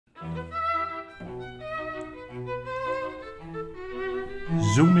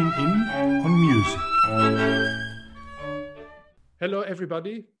Zooming in on music. Hello,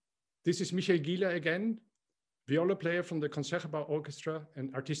 everybody. This is Michael Gieler again, viola player from the Concertgebouw Orchestra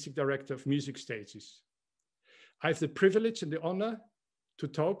and artistic director of Music Stages. I have the privilege and the honor to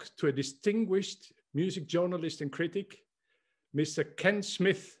talk to a distinguished music journalist and critic, Mr. Ken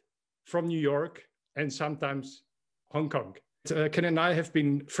Smith from New York and sometimes Hong Kong. Ken and I have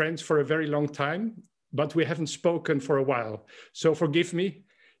been friends for a very long time, but we haven't spoken for a while. So forgive me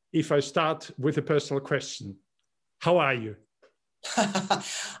if I start with a personal question. How are you?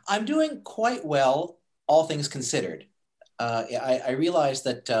 I'm doing quite well, all things considered. I realize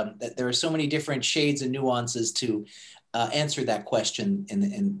that there are so many different shades and nuances to answer that question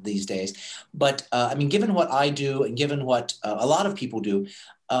in these days. But I mean, given what I do and given what a lot of people do,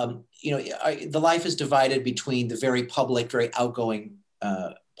 the life is divided between the very public, very outgoing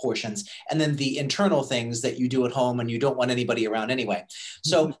portions, and then the internal things that you do at home and you don't want anybody around anyway.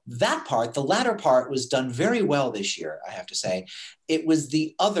 So that part, the latter part, was done very well this year, I have to say. It was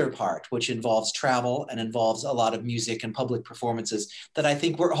the other part, which involves travel and involves a lot of music and public performances, that I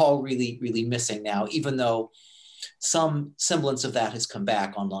think we're all really, really missing now, even though some semblance of that has come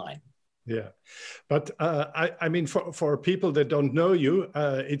back online. Yeah, but I mean, for people that don't know you,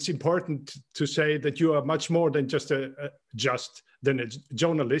 it's important to say that you are much more than just a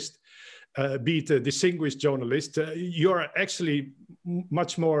journalist, be it a distinguished journalist. You are actually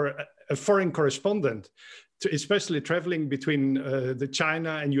much more a foreign correspondent, especially traveling between the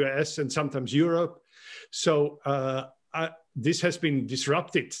China and US and sometimes Europe. So this has been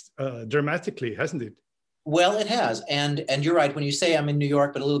disrupted dramatically, hasn't it? Well, it has, and you're right. When you say I'm in New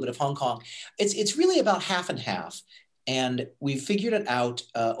York, but a little bit of Hong Kong, it's really about half and half. And we've figured it out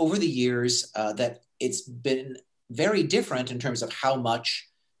over the years that it's been very different in terms of how much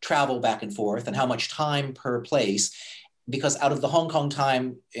travel back and forth and how much time per place, because out of the Hong Kong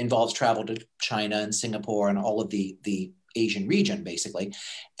time involves travel to China and Singapore and all of the Asian region, basically.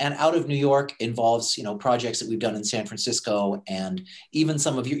 And out of New York involves, projects that we've done in San Francisco, and even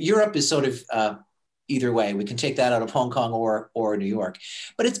some of Europe is sort of either way. We can take that out of Hong Kong or New York.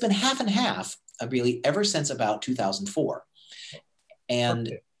 But it's been half and half, really, ever since about 2004. And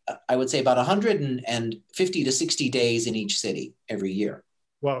okay. I would say about 150 to 60 days in each city every year.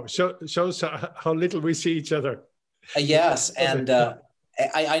 Wow, shows how little we see each other. Yes, and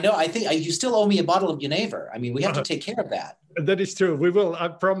I know, I think you still owe me a bottle of Genever. I mean, we have to take care of that. That is true. We will, I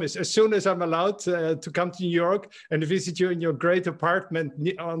promise. As soon as I'm allowed to come to New York and visit you in your great apartment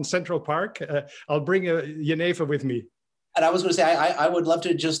on Central Park, I'll bring a Genever with me. And I was going to say, I would love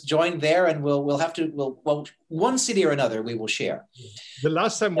to just join there, and we'll have to, one city or another we will share. The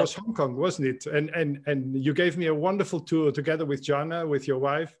last time was Hong Kong, wasn't it? And you gave me a wonderful tour together with Jana, with your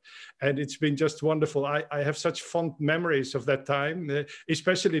wife, and it's been just wonderful. I have such fond memories of that time,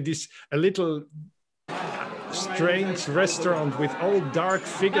 especially this a little strange restaurant with all dark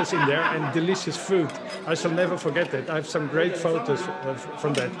figures in there and delicious food. I shall never forget that. I have some great photos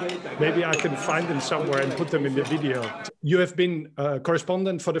from that. Maybe I can find them somewhere and put them in the video. You have been a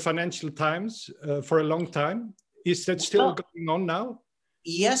correspondent for the Financial Times for a long time. Is that still going on now?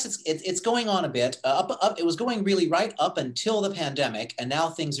 Yes, it's going on a bit. It was going really right up until the pandemic, and now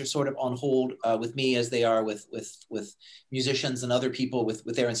things are sort of on hold with me, as they are with musicians and other people with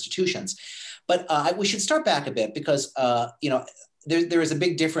their institutions. But we should start back a bit, because there is a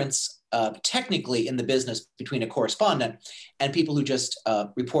big difference technically in the business between a correspondent and people who just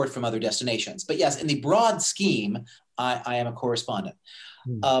report from other destinations. But yes, in the broad scheme, I am a correspondent.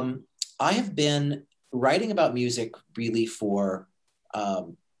 I have been writing about music really for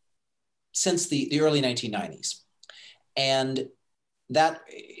since the early 1990s. And that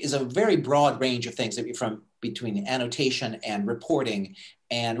is a very broad range of things, from between annotation and reporting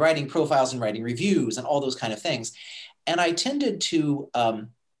and writing profiles and writing reviews and all those kind of things. And I tended to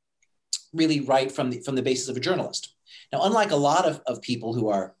really write from the basis of a journalist. Now, unlike a lot of people who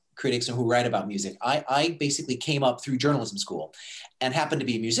are critics and who write about music, I basically came up through journalism school and happened to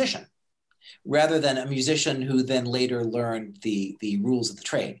be a musician, rather than a musician who then later learned the rules of the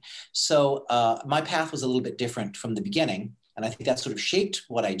trade. So my path was a little bit different from the beginning, and I think that sort of shaped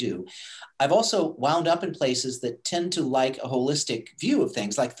what I do. I've also wound up in places that tend to like a holistic view of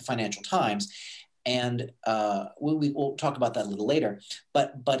things, like the Financial Times, and we'll talk about that a little later.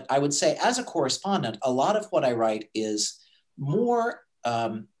 But I would say, as a correspondent, a lot of what I write is more,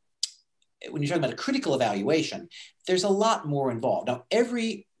 when you're talking about a critical evaluation, there's a lot more involved. Now,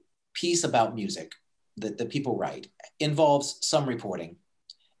 every piece about music that people write involves some reporting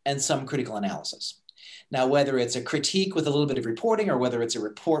and some critical analysis. Now, whether it's a critique with a little bit of reporting or whether it's a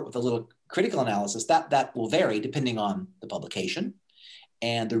report with a little critical analysis, that will vary depending on the publication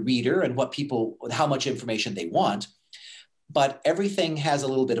and the reader and what people, how much information they want, but everything has a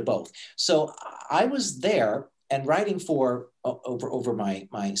little bit of both. So I was there and writing for over my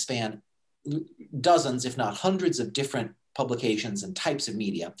span, dozens, if not hundreds of different publications and types of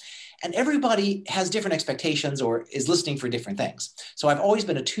media. And everybody has different expectations or is listening for different things. So I've always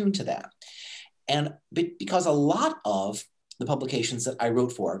been attuned to that. And because a lot of the publications that I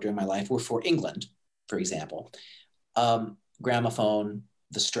wrote for during my life were for England, for example, Gramophone,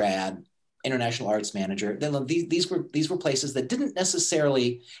 the Strad, International Arts Manager, these were places that didn't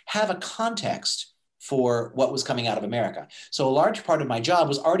necessarily have a context for what was coming out of America. So a large part of my job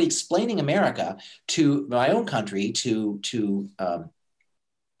was already explaining America to my own country, to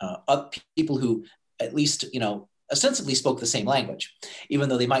people who at least, ostensibly spoke the same language, even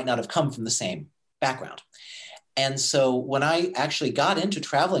though they might not have come from the same background. And so when I actually got into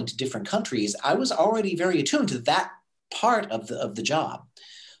traveling to different countries, I was already very attuned to that part of the job.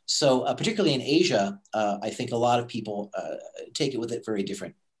 So particularly in Asia, I think a lot of people take it with a very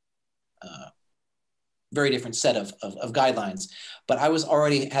different set of guidelines. But I was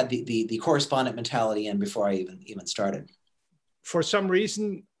already had the correspondent mentality in before I even started. For some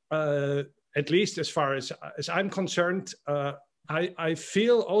reason, at least as far as I'm concerned, I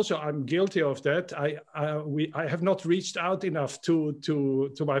feel also I'm guilty of that. I have not reached out enough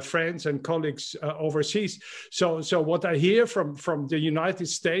to my friends and colleagues overseas. So what I hear from the United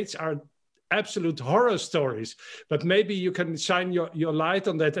States are absolute horror stories. But maybe you can shine your light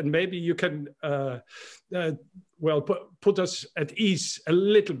on that, and maybe you can put us at ease a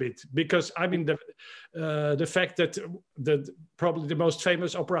little bit, because I mean the fact that probably the most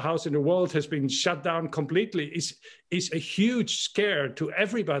famous opera house in the world has been shut down completely is a huge scare to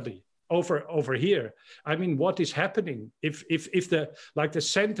everybody over here. I mean, what is happening if the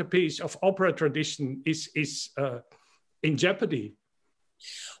centerpiece of opera tradition is in jeopardy?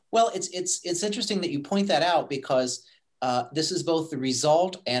 Well, it's interesting that you point that out, because this is both the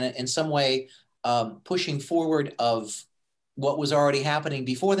result and in some way pushing forward of what was already happening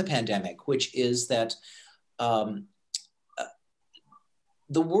before the pandemic, which is that the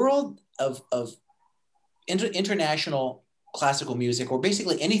world of international classical music, or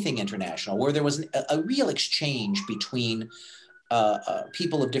basically anything international, where there was a real exchange between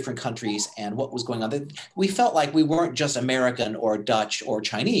people of different countries and what was going on. We felt like we weren't just American or Dutch or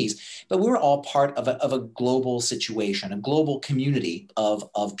Chinese, but we were all part of a global situation, a global community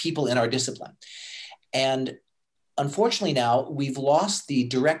of people in our discipline. And unfortunately now we've lost the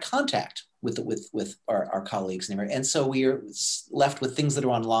direct contact with our colleagues. And so we are left with things that are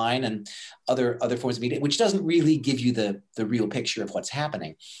online and other forms of media, which doesn't really give you the real picture of what's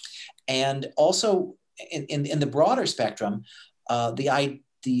happening. And also in the broader spectrum,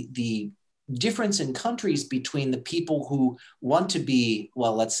 the difference in countries between the people who want to be,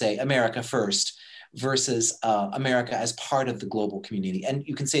 well, let's say America first versus America as part of the global community. And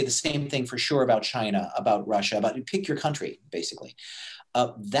you can say the same thing for sure about China, about Russia, pick your country, basically.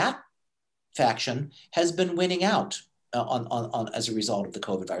 That faction has been winning out on as a result of the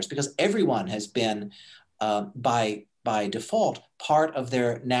COVID virus, because everyone has been by default part of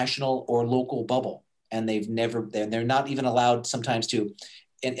their national or local bubble. And they're not even allowed sometimes to,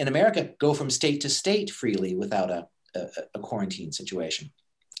 in America, go from state to state freely without a quarantine situation.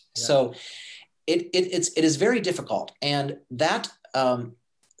 Yeah. So it is very difficult, and that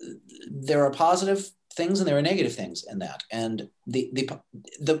there are positive things and there are negative things in that. And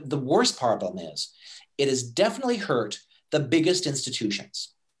the worst problem is it has definitely hurt the biggest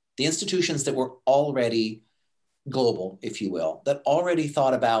institutions, the institutions that were already global, if you will, that already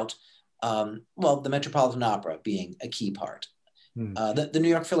thought about the Metropolitan Opera being a key part, the New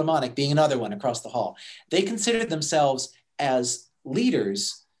York Philharmonic being another one across the hall. They considered themselves as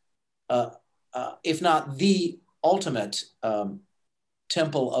leaders, if not the ultimate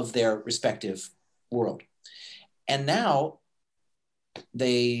temple of their respective world. And now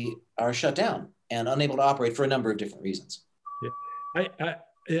they are shut down and unable to operate for a number of different reasons. Yeah.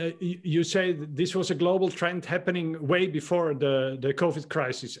 You say this was a global trend happening way before the COVID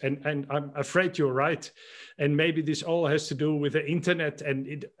crisis, and I'm afraid you're right. And maybe this all has to do with the internet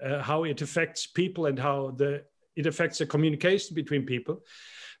and how it affects people and how it affects the communication between people.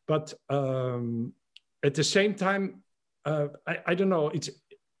 But at the same time, I don't know.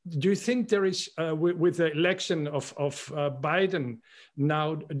 Do you think there is, with the election of Biden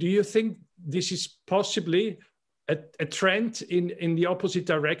now, do you think this is possibly a trend in the opposite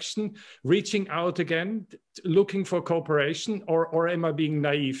direction, reaching out again, looking for cooperation, or am I being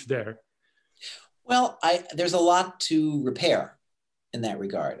naive there? Well, there's a lot to repair in that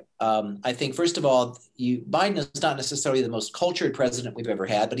regard. I think, first of all, Biden is not necessarily the most cultured president we've ever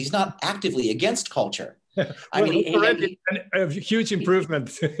had, but he's not actively against culture. I mean, a huge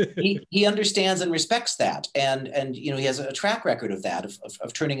improvement. he understands and respects that, and you know, he has a track record of that,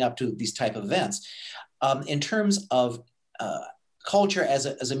 of turning up to these type of events. In terms of culture as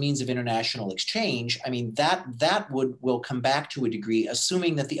a means of international exchange, I mean, that will come back to a degree,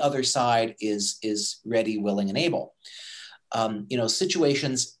 assuming that the other side is ready, willing, and able. You know,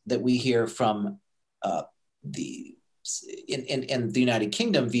 situations that we hear from in the United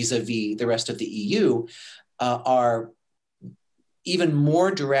Kingdom vis-a-vis the rest of the EU are even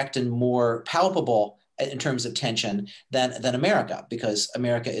more direct and more palpable in terms of tension than America, because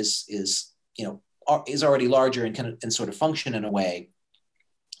America is you know, is already larger and can sort of function in a way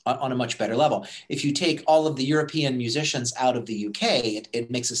on a much better level. If you take all of the European musicians out of the UK, it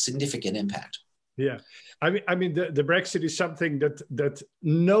makes a significant impact. Yeah, I mean, the Brexit is something that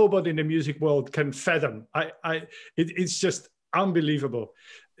nobody in the music world can fathom. It's just unbelievable.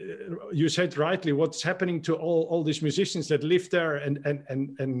 You said rightly, what's happening to all these musicians that live there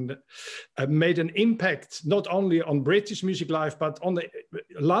and made an impact not only on British music life, but on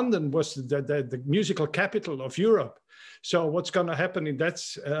London was the musical capital of Europe. So what's going to happen in that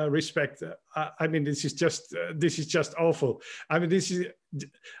respect? I mean, this is just awful. I mean,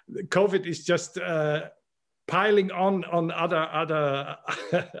 COVID is just piling on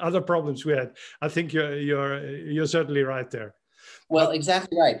other problems we had. I think you're certainly right there. Well,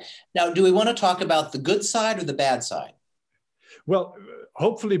 exactly right. Now, do we want to talk about the good side or the bad side? Well,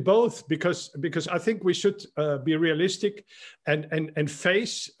 hopefully both, because I think we should be realistic and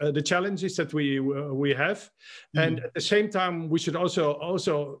face the challenges that we have, and at the same time we should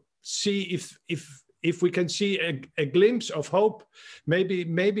also see if we can see a glimpse of hope.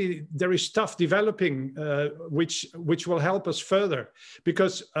 Maybe there is stuff developing which will help us further,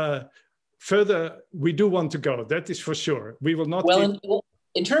 because further we do want to go. That is for sure. We will not. Well,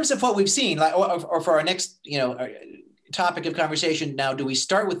 in terms of what we've seen, like, or for our next, you know, topic of conversation now, do we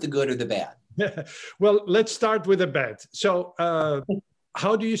start with the good or the bad? Well, let's start with the bad. So,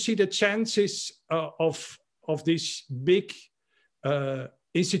 how do you see the chances of these big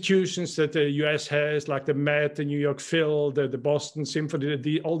institutions that the US has, like the Met, the New York Phil, the Boston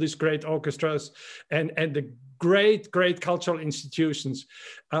Symphony, all these great orchestras, and the great cultural institutions?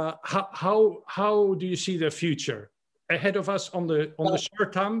 How do you see the future ahead of us on the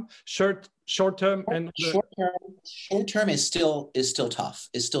short term? Short term is still tough,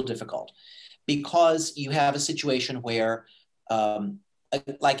 is still difficult, because you have a situation where,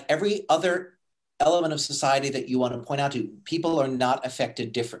 like every other element of society that you want to point out to, people are not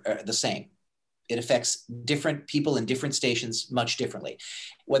affected the same. It affects different people in different stations much differently.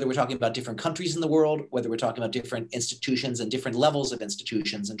 Whether we're talking about different countries in the world, whether we're talking about different institutions and different levels of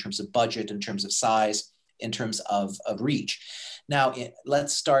institutions in terms of budget, in terms of size, in terms of reach. Now,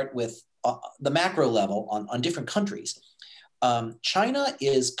 let's start with the macro level on different countries. China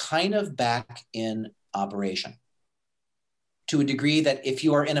is kind of back in operation, to a degree that if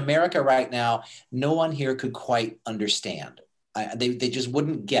you are in America right now, no one here could quite understand. They just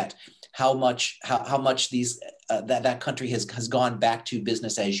wouldn't get how much that country has gone back to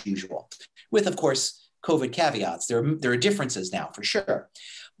business as usual, with, of course, COVID caveats. There are differences now, for sure,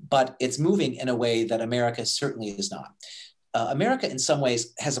 but it's moving in a way that America certainly is not. America, in some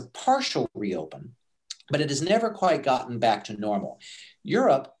ways, has a partial reopen, but it has never quite gotten back to normal.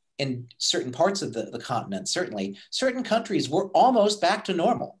 Europe, in certain parts of the continent, certainly, certain countries were almost back to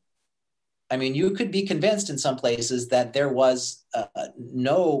normal. I mean, you could be convinced in some places that there was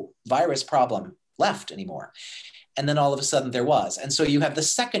no virus problem left anymore. And then all of a sudden there was. And so you have the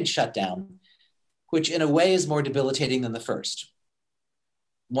second shutdown, which in a way is more debilitating than the first.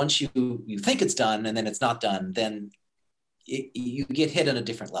 Once you think it's done and then it's not done, then you get hit on a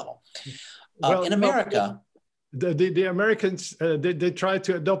different level. In America... The Americans, they try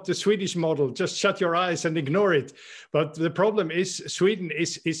to adopt the Swedish model, just shut your eyes and ignore it. But the problem is Sweden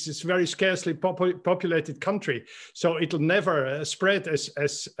is a very scarcely populated country. So it'll never spread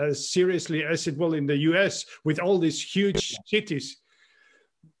as seriously as it will in the US with all these huge cities.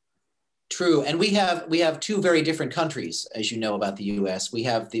 True. And we have two very different countries, as you know, about the US. We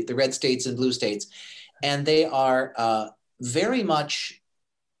have the red states and blue states, and they are very much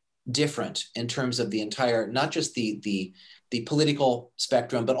different in terms of the entire, not just the political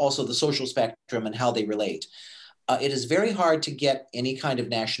spectrum, but also the social spectrum and how they relate. It is very hard to get any kind of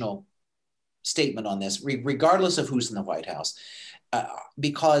national statement on this, regardless of who's in the White House,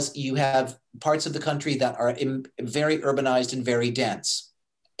 because you have parts of the country that are very urbanized and very dense,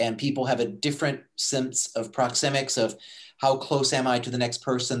 and people have a different sense of proxemics of how close am I to the next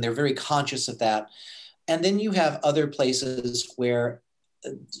person. They're very conscious of that. And then you have other places where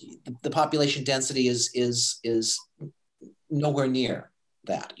the population density is nowhere near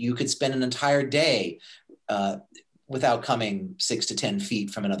that. You could spend an entire day without coming 6 to 10 feet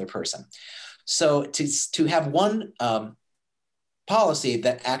from another person. So to have one policy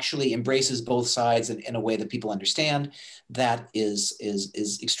that actually embraces both sides in a way that people understand, that is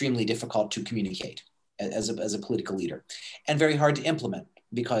extremely difficult to communicate as a political leader, and very hard to implement,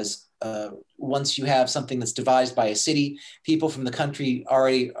 because once you have something that's devised by a city, people from the country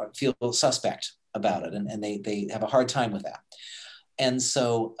already feel suspect about it, and they have a hard time with that. And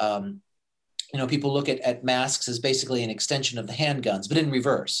so, people look at masks as basically an extension of the handguns, but in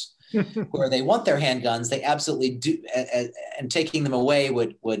reverse. Where they want their handguns, they absolutely do, and taking them away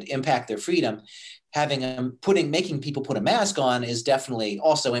would impact their freedom. Making people put a mask on is definitely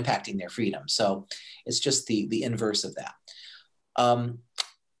also impacting their freedom. So it's just the inverse of that.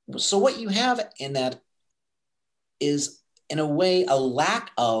 So what you have in that is, in a way, a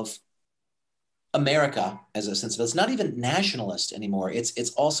lack of America as a sense of it. It's not even nationalist anymore.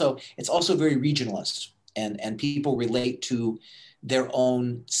 It's also very regionalist, and people relate to their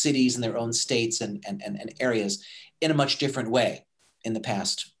own cities and their own states and areas in a much different way in the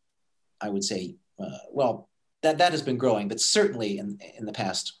past, I would say. That has been growing, but certainly in the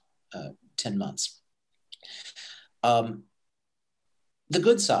past 10 months. The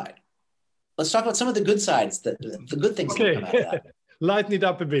good side. Let's talk about some of the good sides, the good things that come out of that. Lighten it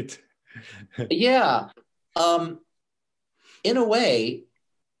up a bit. Yeah. In a way,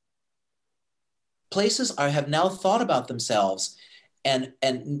 places have now thought about themselves and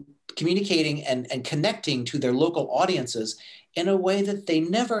communicating and connecting to their local audiences in a way that they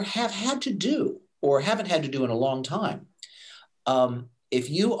never have had to do, or haven't had to do in a long time. If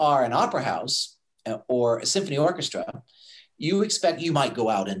you are an opera house or a symphony orchestra, you might go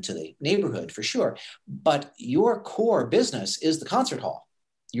out into the neighborhood for sure, but your core business is the concert hall.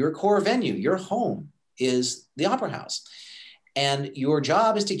 Your core venue, your home, is the opera house. And your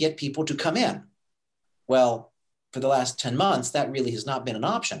job is to get people to come in. Well, for the last 10 months, that really has not been an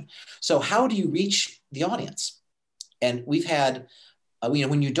option. So how do you reach the audience? And we've had,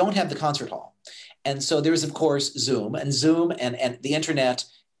 when you don't have the concert hall. And so there's, of course, Zoom and the internet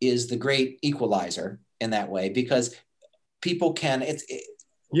is the great equalizer in that way, because people can,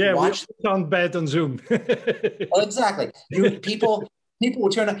 watch. We sound bad on Zoom. Well, exactly. People will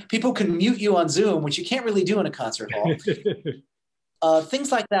turn on, people can mute you on Zoom, which you can't really do in a concert hall.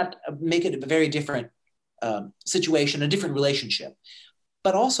 Things like that make it a very different situation, a different relationship.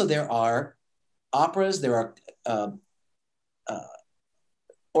 But also there are operas, there are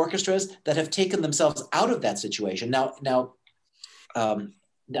orchestras that have taken themselves out of that situation. Now,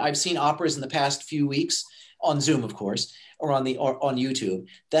 I've seen operas in the past few weeks on Zoom, of course, or on YouTube,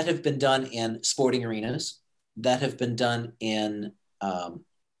 that have been done in sporting arenas, that have been done in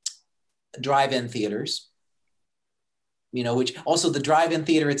drive-in theaters, which also the drive-in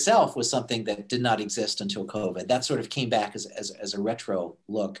theater itself was something that did not exist until COVID. That sort of came back as a retro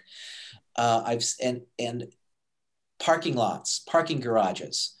look. And parking lots, parking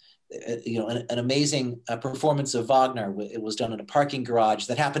garages. An amazing performance of Wagner. It was done in a parking garage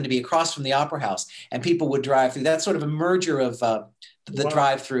that happened to be across from the opera house, and people would drive through. That's sort of a merger of the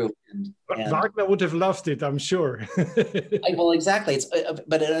drive-through. And Wagner would have loved it, I'm sure. Well, exactly.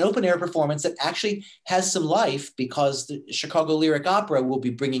 But an open-air performance that actually has some life, because the Chicago Lyric Opera will be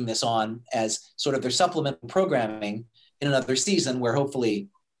bringing this on as sort of their supplemental programming in another season, where hopefully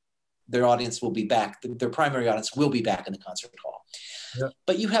their audience will be back. Their primary audience will be back in the concert hall. Yeah.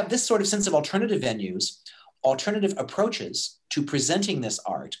 But you have this sort of sense of alternative venues, alternative approaches to presenting this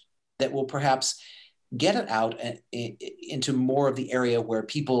art that will perhaps get it out into more of the area where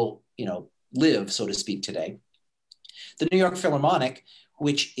people, live, so to speak, today. The New York Philharmonic,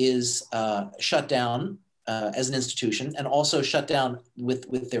 which is shut down as an institution, and also shut down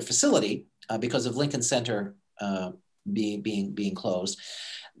with their facility because of Lincoln Center being closed.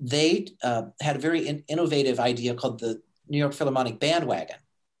 They had a very innovative idea called the New York Philharmonic Bandwagon,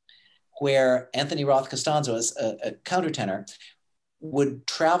 where Anthony Roth Costanzo, as a countertenor, would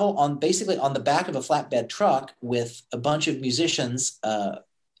travel basically on the back of a flatbed truck with a bunch of musicians from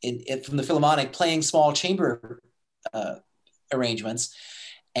the Philharmonic playing small chamber arrangements,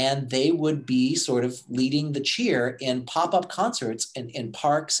 and they would be sort of leading the cheer in pop-up concerts in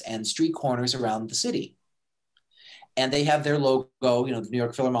parks and street corners around the city. And they have their logo, the New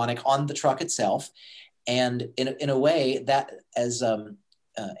York Philharmonic, on the truck itself. And in a way that, as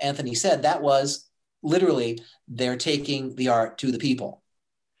Anthony said, that was literally they're taking the art to the people.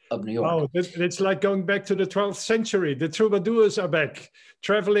 of New York. Oh, it's like going back to the 12th century. The troubadours are back,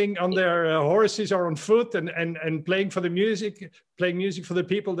 traveling on their horses or on foot and playing for the music, playing music for the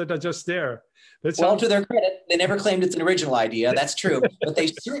people that are just there. Well, to their credit, they never claimed it's an original idea. That's true. But they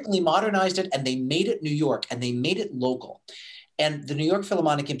certainly modernized it, and they made it New York, and they made it local. And the New York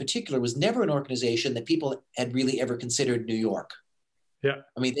Philharmonic in particular was never an organization that people had really ever considered New York. Yeah.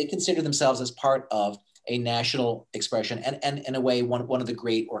 I mean, they consider themselves as part of a national expression and in a way, one of the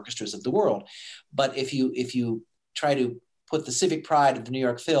great orchestras of the world. But if you try to put the civic pride of the New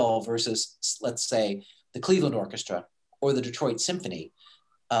York Phil versus, let's say, the Cleveland Orchestra or the Detroit Symphony,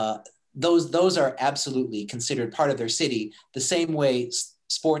 those are absolutely considered part of their city, the same way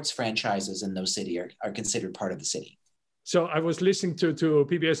sports franchises in those cities are considered part of the city. So I was listening to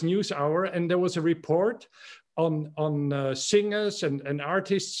PBS NewsHour, and there was a report on singers and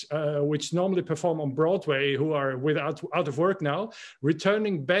artists which normally perform on Broadway who are out of work now,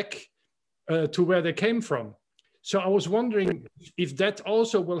 returning back to where they came from. So I was wondering if that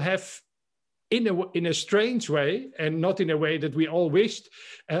also will have, in a strange way, and not in a way that we all wished,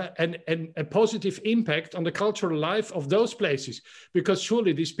 and a positive impact on the cultural life of those places. Because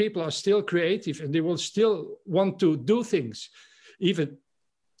surely these people are still creative and they will still want to do things, even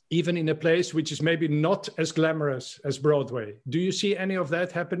in a place which is maybe not as glamorous as Broadway. Do you see any of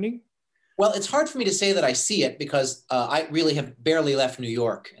that happening? Well, it's hard for me to say that I see it because I really have barely left New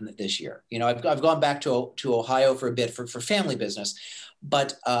York this year. You know, I've gone back to Ohio for a bit for family business,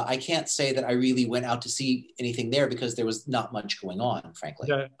 but I can't say that I really went out to see anything there because there was not much going on, frankly,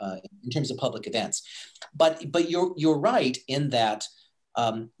 yeah. In terms of public events. But you're right in that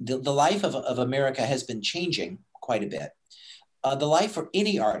the life of America has been changing quite a bit. The life for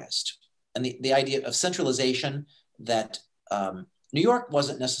any artist and the idea of centralization, that New York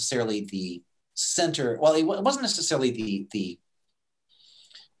wasn't necessarily the center. Well, it wasn't necessarily the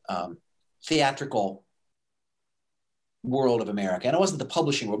theatrical world of America, and it wasn't the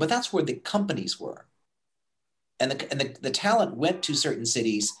publishing world, but that's where the companies were. And the talent went to certain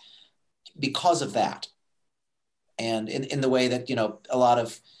cities because of that. And in the way that, you know, a lot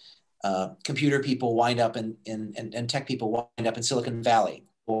of computer people wind up and tech people wind up in Silicon Valley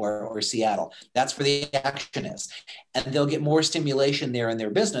or Seattle. That's where the action is. And they'll get more stimulation there in their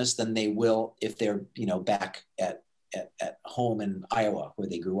business than they will if they're, you know, back at home in Iowa where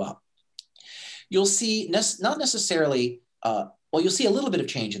they grew up. You'll see not necessarily, well, you'll see a little bit of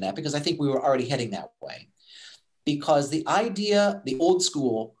change in that because I think we were already heading that way. Because the idea, the old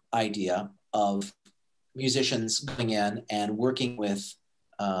school idea of musicians going in and working with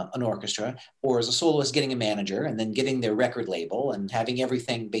an orchestra, or as a soloist getting a manager and then getting their record label and having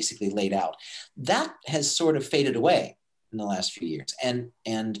everything basically laid out, that has sort of faded away in the last few years. And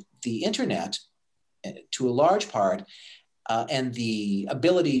the internet, to a large part, and the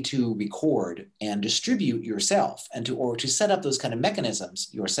ability to record and distribute yourself and to set up those kind of mechanisms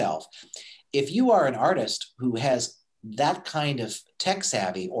yourself. If you are an artist who has that kind of tech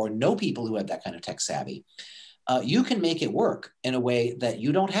savvy or know people who have that kind of tech savvy, you can make it work in a way that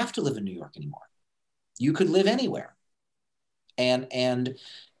you don't have to live in New York anymore. You could live anywhere. And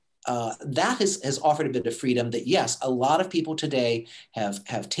that has offered a bit of freedom that, yes, a lot of people today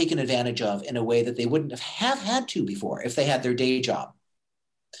have taken advantage of in a way that they wouldn't have had to before if they had their day job.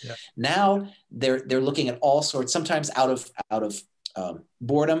 Yeah. Now they're looking at all sorts, sometimes out of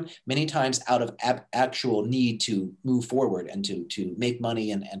boredom, many times out of actual need to move forward and to make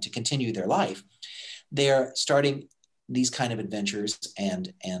money and to continue their life. They're starting these kind of adventures,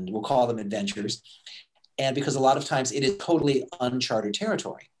 and we'll call them adventures. And because a lot of times it is totally uncharted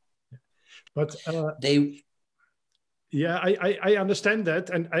territory. But they, yeah, I understand that,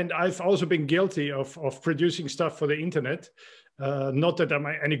 and I've also been guilty of producing stuff for the internet. Not that I'm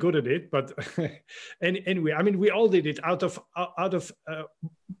any good at it, but anyway, I mean, we all did it out of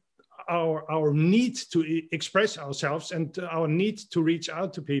our need to express ourselves and our need to reach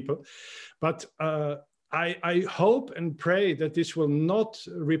out to people. But I hope and pray that this will not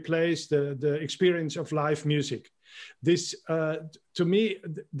replace the experience of live music. This, to me,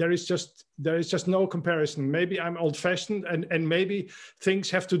 there is just no comparison. Maybe I'm old-fashioned, and maybe things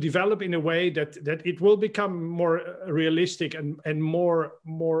have to develop in a way that it will become more realistic and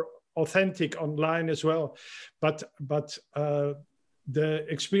more authentic online as well. But the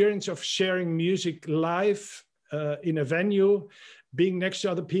experience of sharing music live in a venue, being next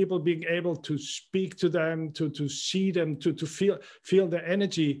to other people, being able to speak to them, to see them, to feel their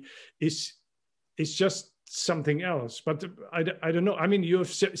energy is just something else. But I don't know. I mean,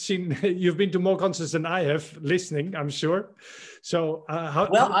 you've been to more concerts than I have, listening, I'm sure. So I've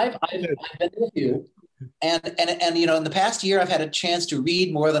been with you. And you know, in the past year, I've had a chance to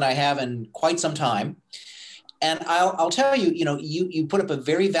read more than I have in quite some time. And I'll tell you, you know, you put up a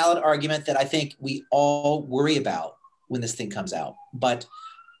very valid argument that I think we all worry about when this thing comes out. But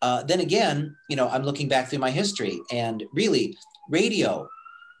then again, you know, I'm looking back through my history, and really, radio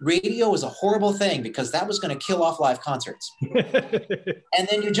is a horrible thing because that was going to kill off live concerts. And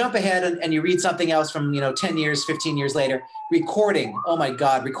then you jump ahead and you read something else from, you know, 10 years, 15 years later, recording. Oh my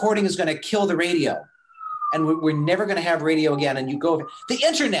God, recording is going to kill the radio. And we're never going to have radio again. And you go, the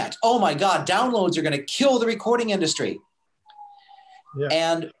internet, oh my God, downloads are going to kill the recording industry. Yeah.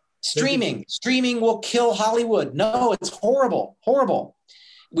 And streaming will kill Hollywood. No, it's horrible, horrible.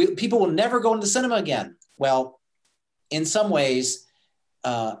 People will never go into the cinema again. Well, in some ways,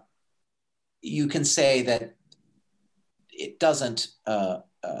 you can say that it doesn't,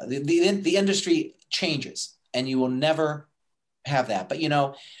 the industry changes and you will never have that. But you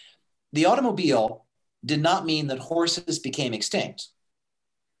know, the automobile did not mean that horses became extinct.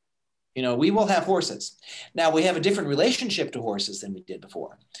 You know, we will have horses. Now we have a different relationship to horses than we did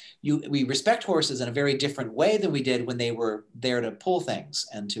before. We respect horses in a very different way than we did when they were there to pull things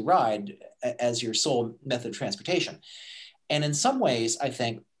and to ride as your sole method of transportation. And in some ways, I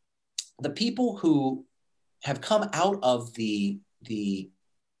think the people who have come out of the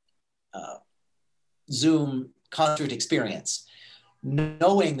Zoom concert experience,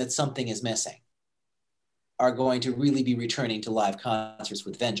 knowing that something is missing, are going to really be returning to live concerts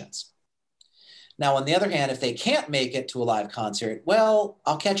with vengeance. Now, on the other hand, if they can't make it to a live concert, well,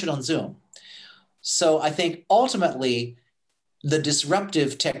 I'll catch it on Zoom. So I think ultimately the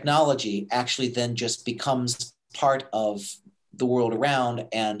disruptive technology actually then just becomes part of the world around,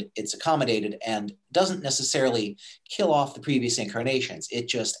 and it's accommodated and doesn't necessarily kill off the previous incarnations. It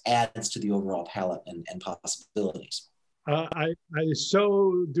just adds to the overall palette and possibilities. I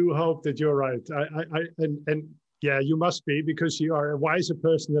so do hope that you're right. And yeah, you must be, because you are a wiser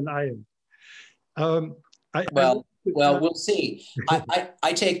person than I am. Well, we'll see.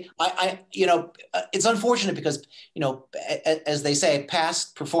 You know, it's unfortunate because, you know, as they say,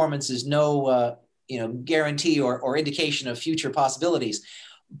 past performance is no, you know, guarantee or indication of future possibilities.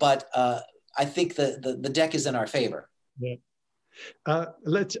 But I think the deck is in our favor. Yeah.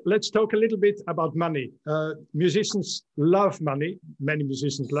 Let's talk a little bit about money. Musicians love money. Many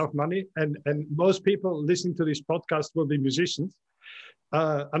musicians love money, and most people listening to this podcast will be musicians.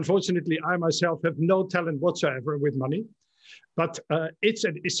 Unfortunately, I myself have no talent whatsoever with money, but it's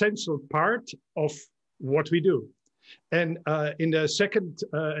an essential part of what we do. And in the second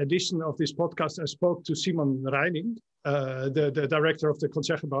edition of this podcast, I spoke to Simon Reining, the director of the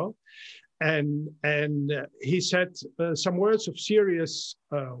Concertgebouw. And he said some words of serious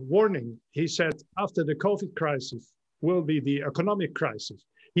warning. He said, after the COVID crisis will be the economic crisis.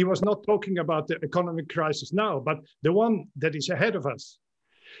 He was not talking about the economic crisis now, but the one that is ahead of us.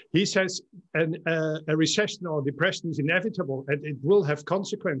 He says a recession or depression is inevitable and it will have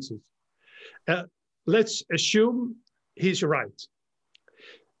consequences. Let's assume he's right.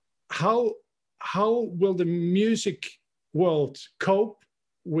 How will the music world cope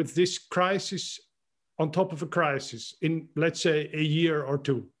with this crisis on top of a crisis in, let's say, a year or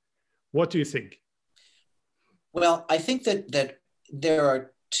two? What do you think? Well, I think that there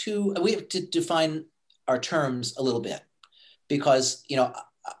are two, we have to define our terms a little bit, because, you know,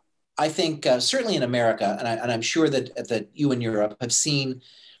 I think certainly in America, and I'm sure that you in Europe have seen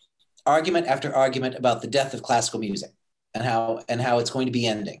argument after argument about the death of classical music and how it's going to be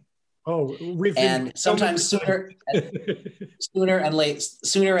ending. Oh, and sometimes sooner and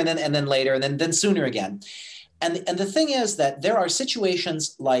then later, and then sooner again. And the thing is that there are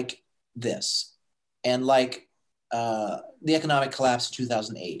situations like this, and like the economic collapse of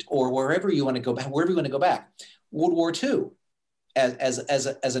 2008, or wherever you want to go back, World War II, as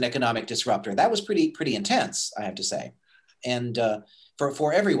an economic disruptor. That was pretty intense, I have to say, and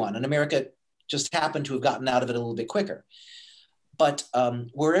for everyone. And America just happened to have gotten out of it a little bit quicker. But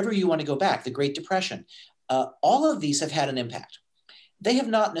wherever you want to go back, the Great Depression, all of these have had an impact. They have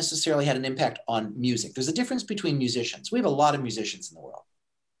not necessarily had an impact on music. There's a difference between musicians. We have a lot of musicians in the world.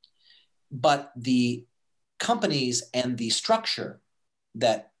 But the companies and the structure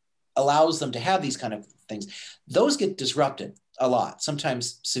that allows them to have these kind of things, those get disrupted a lot,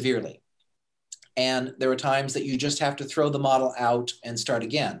 sometimes severely. And there are times that you just have to throw the model out and start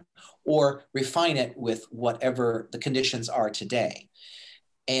again, or refine it with whatever the conditions are today.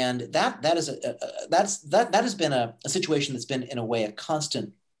 And that has been a situation that's been, in a way, a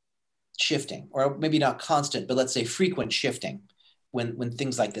constant shifting, or maybe not constant, but let's say frequent shifting when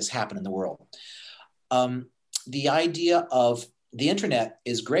things like this happen in the world. The idea of the internet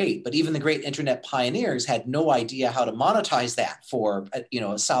is great, but even the great internet pioneers had no idea how to monetize that for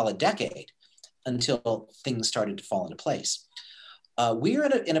a solid decade until things started to fall into place. We're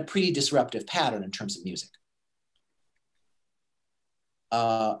in a pretty disruptive pattern in terms of music.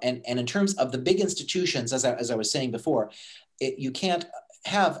 And in terms of the big institutions, as I was saying before, you can't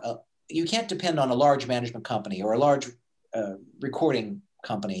depend on a large management company or a large recording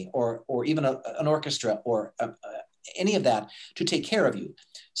company or even an orchestra or any of that to take care of you.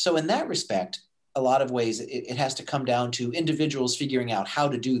 So in that respect, a lot of ways it has to come down to individuals figuring out how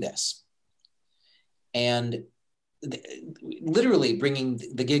to do this. And literally bringing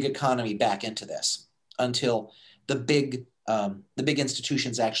the gig economy back into this until the big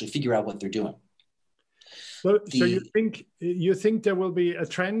institutions actually figure out what they're doing. So you think there will be a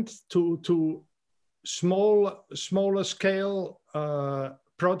trend to smaller scale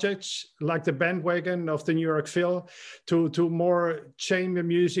projects like the bandwagon of the New York Phil to more chamber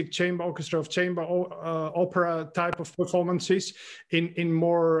music, chamber orchestra, chamber opera type of performances in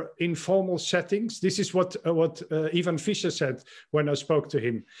more informal settings? This is what Ivan Fischer said when I spoke to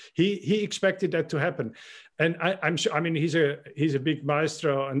him. He expected that to happen. And I'm sure, I mean, he's a big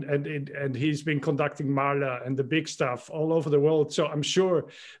maestro and he's been conducting Mahler and the big stuff all over the world. So I'm sure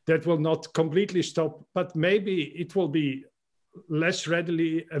that will not completely stop, but maybe it will be less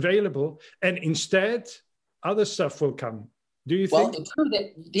readily available, and instead other stuff will come. Do you think? Well, it's true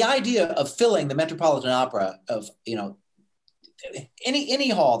that the idea of filling the Metropolitan Opera of any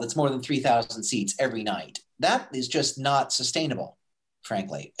hall that's more than 3,000 seats every night, that is just not sustainable,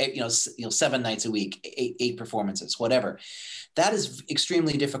 frankly. 7 nights a week, eight performances, whatever. That is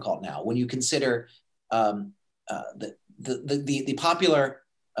extremely difficult now when you consider the popular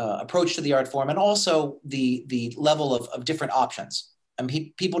approach to the art form, and also the level of different options. I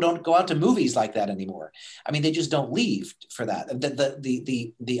mean, people don't go out to movies like that anymore. I mean, they just don't leave for that.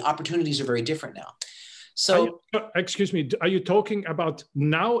 The opportunities are very different now. So, excuse me, are you talking about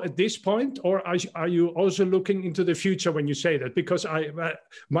now at this point, or are you also looking into the future when you say that? Because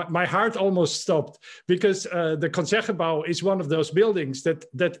my heart almost stopped, because the Concertgebouw is one of those buildings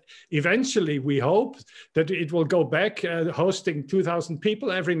that eventually we hope that it will go back hosting 2,000 people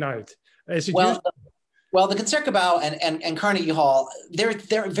every night. As it used to. Well, the Concertgebouw and Carnegie Hall,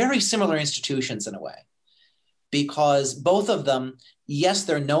 they're very similar institutions in a way, because both of them, yes,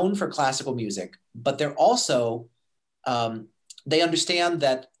 they're known for classical music, but they're also, they understand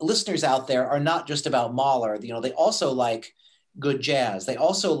that listeners out there are not just about Mahler. They also like good jazz. They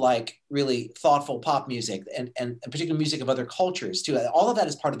also like really thoughtful pop music and particular music of other cultures too. All of that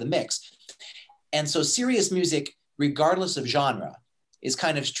is part of the mix. And so serious music, regardless of genre, is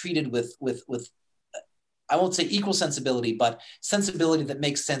kind of treated with I won't say equal sensibility, but sensibility that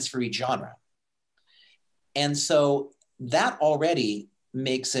makes sense for each genre. And so that already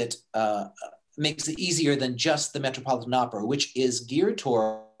makes it easier than just the Metropolitan Opera, which is geared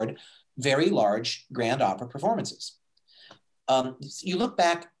toward very large grand opera performances. You look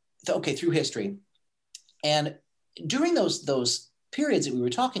back, through history, and during those periods that we were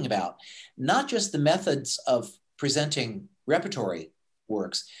talking about, not just the methods of presenting repertory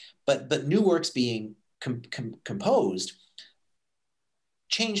works, but new works being composed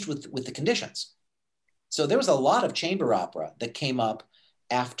changed with the conditions. So there was a lot of chamber opera that came up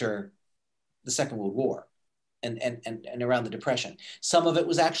after the Second World War and around the Depression. Some of it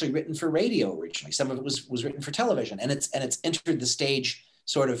was actually written for radio originally. Some of it was written for television, and it's entered the stage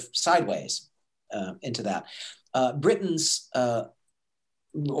sort of sideways into that. Britain's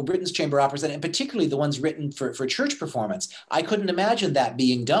chamber operas, and particularly the ones written for church performance, I couldn't imagine that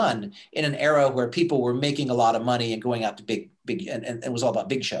being done in an era where people were making a lot of money and going out to big and it was all about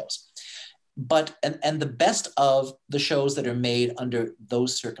big shows. But and the best of the shows that are made under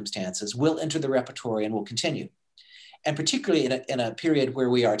those circumstances will enter the repertory and will continue. And particularly in a period where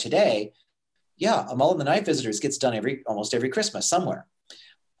we are today, A Mull and the Night Visitors gets done almost every Christmas somewhere.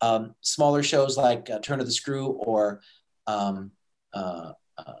 Smaller shows like Turn of the Screw or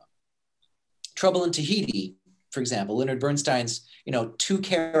Trouble in Tahiti, for example, Leonard Bernstein's,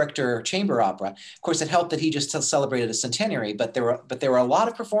 2-character chamber opera. Of course, it helped that he just celebrated a centenary, but there were a lot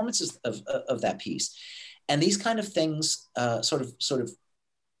of performances of that piece, and these kind of things sort of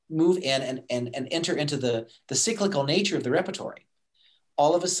move in and enter into the cyclical nature of the repertory.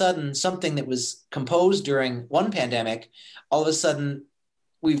 All of a sudden, something that was composed during one pandemic, all of a sudden,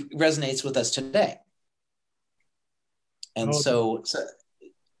 resonates with us today, and so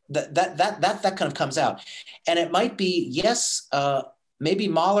that kind of comes out. And it might be, yes, maybe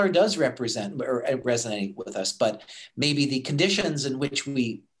Mahler does represent or resonate with us, but maybe the conditions in which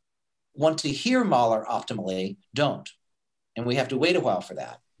we want to hear Mahler optimally don't. and we have to wait a while for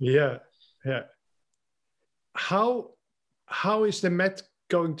that. Yeah, yeah. How is the Met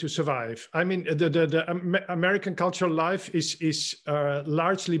going to survive? I mean, the American cultural life is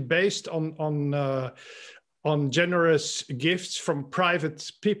largely based on generous gifts from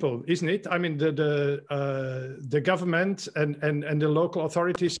private people, isn't it? I mean, the government and the local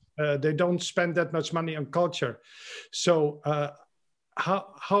authorities, they don't spend that much money on culture. So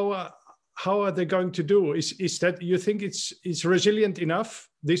how are they going to do? Is that, you think it's resilient enough,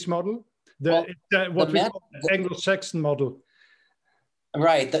 this model? What we call the Anglo-Saxon model.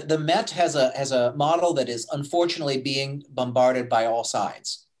 Right. The Met has a model that is unfortunately being bombarded by all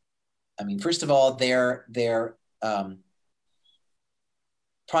sides. I mean, first of all, their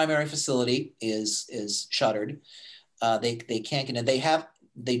primary facility is shuttered. They can't get in.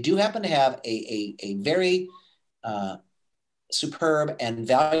 They do happen to have a very superb and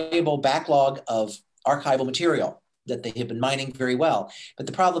valuable backlog of archival material that they have been mining very well. But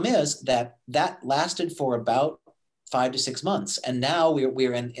the problem is that lasted for about 5 to 6 months, and now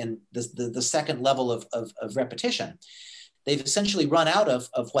we're in the second level of repetition. They've essentially run out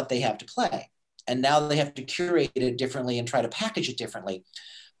of what they have to play. And now they have to curate it differently and try to package it differently.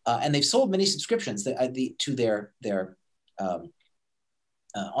 And they've sold many subscriptions to their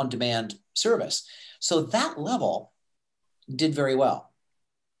on-demand service. So that level did very well.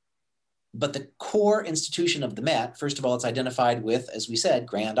 But the core institution of the Met, first of all, it's identified with, as we said,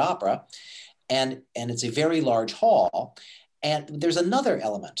 Grand Opera, and it's a very large hall. And there's another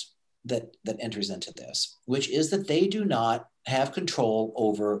element that enters into this, which is that they do not have control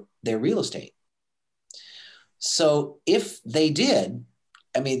over their real estate. So if they did,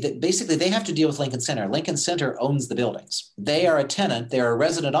 I mean, basically they have to deal with Lincoln Center. Lincoln Center owns the buildings. They are a tenant, they're a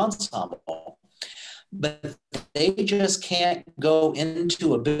resident ensemble, but they just can't go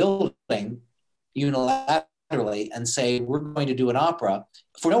into a building unilaterally and say, we're going to do an opera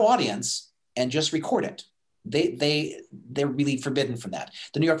for no audience and just record it. They're really forbidden from that.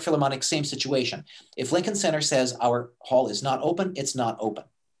 The New York Philharmonic, same situation. If Lincoln Center says our hall is not open, it's not open.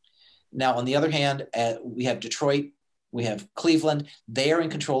 Now, on the other hand, we have Detroit, we have Cleveland. They are in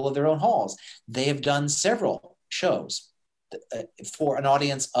control of their own halls. They have done several shows for an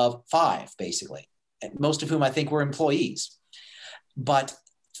audience of 5, basically, most of whom I think were employees, but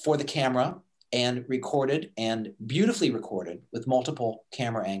for the camera and recorded and beautifully recorded with multiple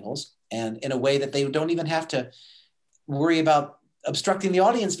camera angles and in a way that they don't even have to worry about obstructing the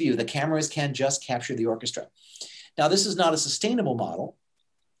audience view. The cameras can just capture the orchestra. Now, this is not a sustainable model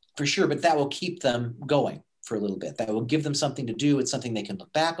for sure, but that will keep them going for a little bit. That will give them something to do. It's something they can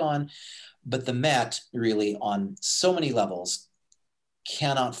look back on. But the Met really, on so many levels,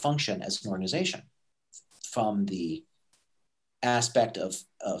 cannot function as an organization from the aspect of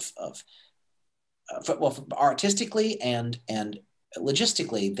well, artistically and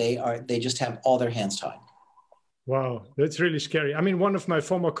logistically, they just have all their hands tied. Wow, that's really scary. I mean, one of my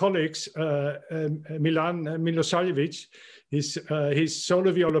former colleagues, Milan Milosavljevic, he's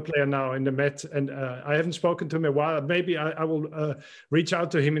solo viola player now in the Met, and I haven't spoken to him in a while. Maybe I will reach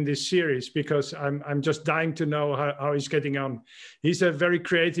out to him in this series, because I'm just dying to know how he's getting on. He's a very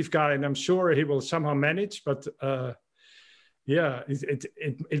creative guy, and I'm sure he will somehow manage. But yeah,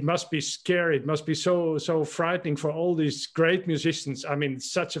 it must be scary. It must be so frightening for all these great musicians. I mean,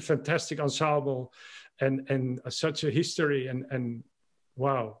 such a fantastic ensemble. And such a history, and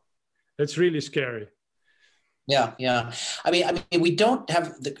wow, it's really scary. Yeah. I mean, we don't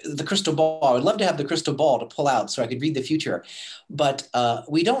have the crystal ball. I would love to have the crystal ball to pull out so I could read the future, but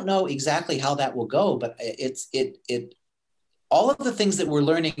we don't know exactly how that will go. But all of the things that we're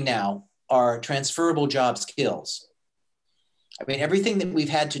learning now are transferable job skills. I mean, everything that we've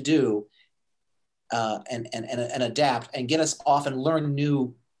had to do and adapt and get us off and learn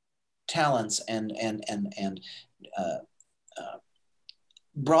new talents and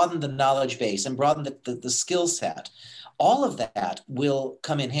broaden the knowledge base and broaden the skill set. All of that will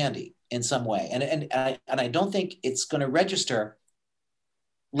come in handy in some way. And I don't think it's going to register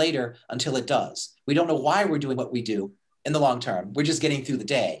later until it does. We don't know why we're doing what we do in the long term. We're just getting through the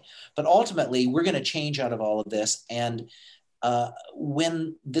day. But ultimately, we're going to change out of all of this. And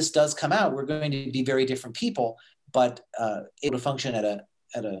when this does come out, we're going to be very different people, but able to function at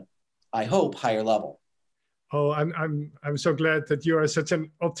a I hope, higher level. Oh, I'm so glad that you are such an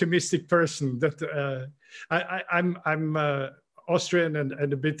optimistic person. That I'm Austrian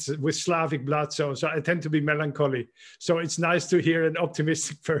and a bit with Slavic blood, so I tend to be melancholy. So it's nice to hear an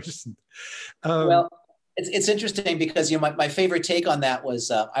optimistic person. Well, it's interesting because my favorite take on that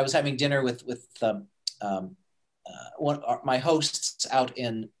was I was having dinner with one my hosts out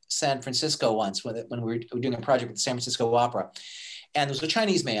in San Francisco once when we were doing a project with the San Francisco Opera, and there was a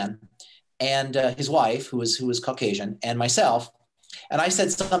Chinese man and his wife who was Caucasian, and myself, and I said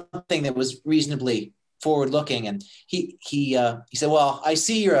something that was reasonably forward-looking, and he said, "Well, I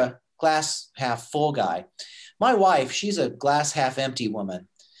see you're a glass half full guy. My wife, she's a glass half empty woman.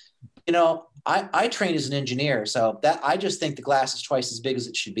 You know, I trained as an engineer, so that I just think the glass is twice as big as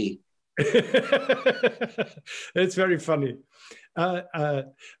it should be." It's very funny.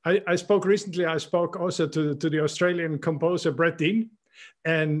 I spoke recently. I spoke also to the Australian composer Brett Dean,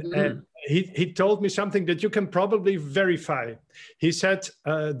 and he told me something that you can probably verify. He said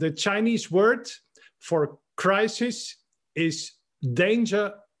the Chinese word for crisis is danger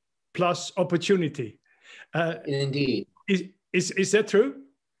plus opportunity. Indeed. Is that true?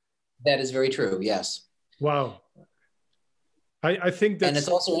 That is very true, yes. Wow. I think that's and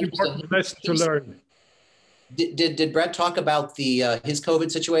it's also an important lesson to learn. Did Brett talk about his COVID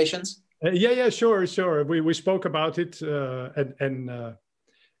situations? Yeah, sure. We spoke about it,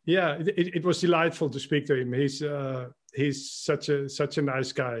 yeah, it was delightful to speak to him. He's such a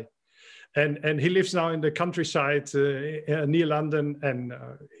nice guy, and he lives now in the countryside near London, and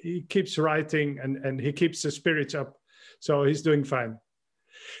he keeps writing and he keeps the spirits up, so he's doing fine.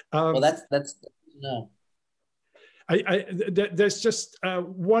 Well, that's no. There's just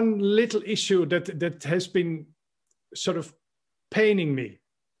one little issue that has been sort of paining me.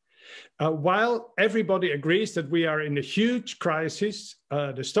 While everybody agrees that we are in a huge crisis,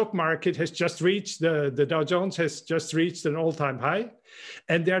 the stock market has just reached, the Dow Jones has just reached an all-time high.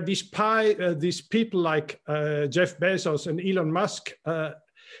 And there are these people like Jeff Bezos and Elon Musk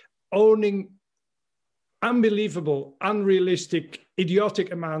owning unbelievable, unrealistic,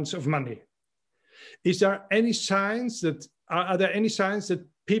 idiotic amounts of money. Is there any signs that, are there any signs that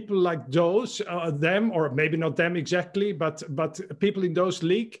people like those, them, or maybe not them exactly, but people in those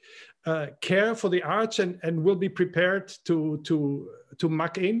league care for the arts and will be prepared to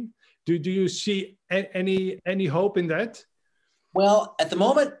muck in? Do you see any hope in that? Well, at the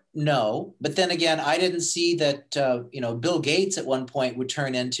moment, no. But then again, I didn't see that Bill Gates at one point would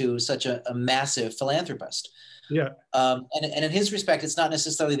turn into such a massive philanthropist. Yeah. And in his respect, it's not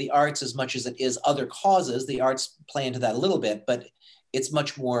necessarily the arts as much as it is other causes. The arts play into that a little bit, but it's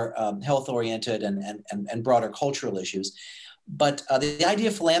much more health-oriented and broader cultural issues. But the idea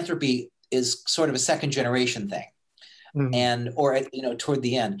of philanthropy is sort of a second-generation thing, or toward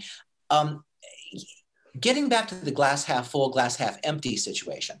the end. Getting back to the glass half full, glass half empty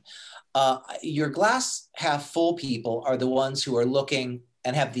situation, your glass half full people are the ones who are looking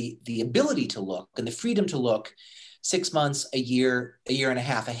and have the ability to look and the freedom to look 6 months, a year and a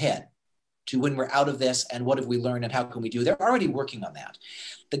half ahead to when we're out of this and what have we learned and how can we do. They're already working on that.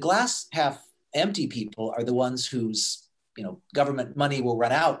 The glass half empty people are the ones whose government money will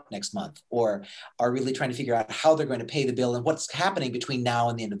run out next month, or are really trying to figure out how they're going to pay the bill and what's happening between now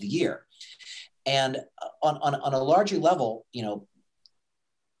and the end of the year. And on a larger level,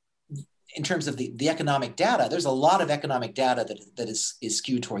 in terms of the economic data, there's a lot of economic data that is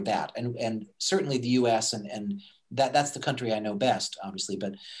skewed toward that. And certainly the US, and that's the country I know best, obviously,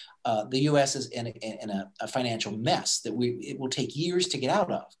 but the US is in a financial mess that it will take years to get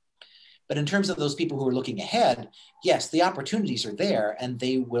out of. But in terms of those people who are looking ahead, yes, the opportunities are there and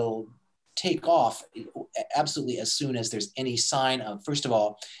they will take off absolutely as soon as there's any sign of, first of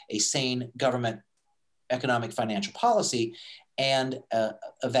all, a sane government economic financial policy and a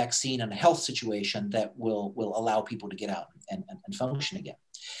vaccine and a health situation that will allow people to get out and function again.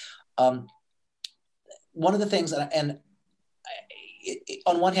 One of the things, on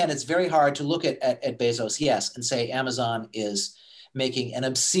one hand, it's very hard to look at Bezos, yes, and say Amazon is making an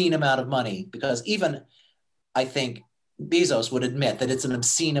obscene amount of money, because even I think Bezos would admit that it's an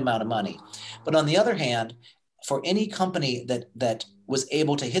obscene amount of money. But on the other hand, for any company that was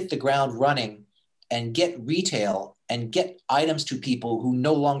able to hit the ground running and get retail and get items to people who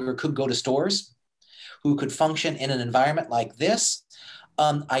no longer could go to stores, who could function in an environment like this,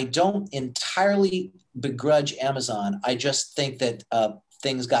 I don't entirely begrudge Amazon. I just think that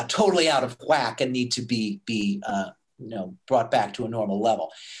things got totally out of whack and need to be brought back to a normal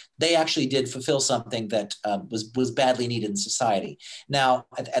level. They actually did fulfill something that was badly needed in society. Now,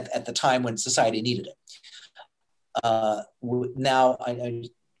 at the time when society needed it. Now,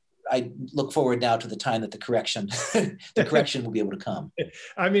 I look forward now to the time that the correction will be able to come.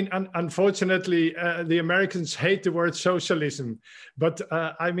 I mean, unfortunately, the Americans hate the word socialism, but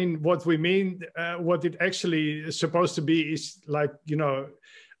I mean, what we mean, what it actually is supposed to be is like,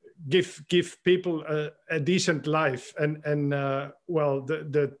 give people a decent life, and well,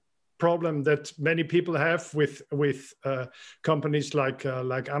 the problem that many people have with companies like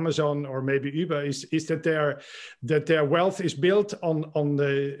Amazon or maybe Uber is that their wealth is built on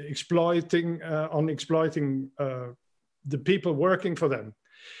exploiting the people working for them.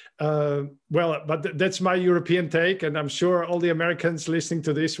 Well, but that's my European take, and I'm sure all the Americans listening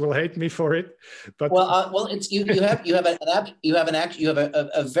to this will hate me for it. But it's you have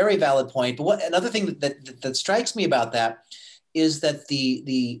a very valid point. But another thing that strikes me about that is that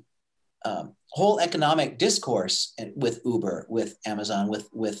the whole economic discourse with Uber, with Amazon,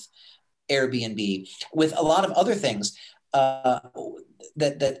 with Airbnb, with a lot of other things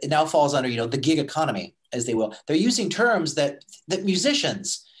that it now falls under, the gig economy, as they will. They're using terms that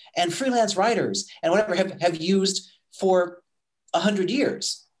musicians and freelance writers and whatever have used for 100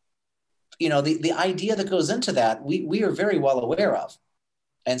 years. The idea that goes into that, we are very well aware of.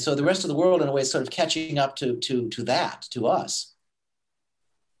 And so the rest of the world in a way is sort of catching up to us.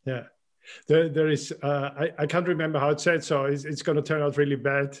 Yeah. There is, I can't remember how it said, so it's going to turn out really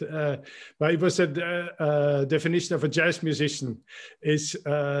bad. But it was a definition of a jazz musician is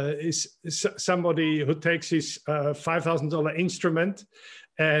somebody who takes his $5,000 instrument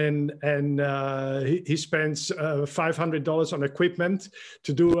and he spends $500 on equipment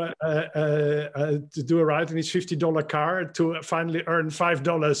to do a ride in his $50 car to finally earn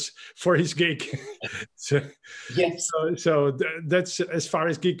 $5 for his gig. Yes. So that's as far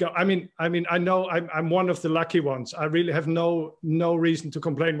as gig go. I mean, I know I'm one of the lucky ones. I really have no reason to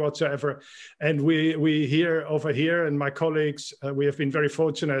complain whatsoever. And we here over here, and my colleagues, we have been very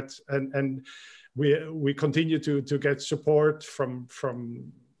fortunate, and we continue to get support from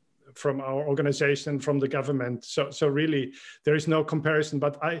our organization, from the government. So really, there is no comparison.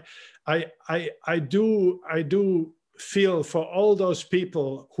 But I do feel for all those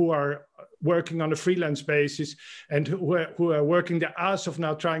people who are working on a freelance basis and who are working their ass off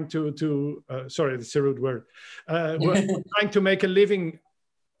now trying to sorry, that's a rude word, who are trying to make a living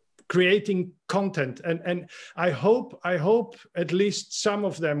creating content. And I hope at least some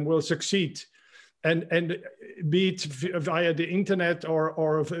of them will succeed. And be it via the internet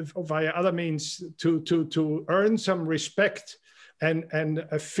or via other means to earn some respect and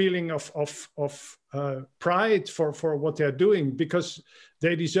a feeling of pride for what they're doing, because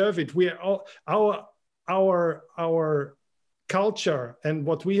they deserve it. We are all, our culture and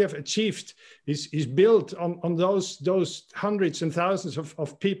what we have achieved is built on those hundreds and thousands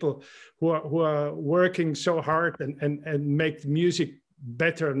of people who are working so hard and make music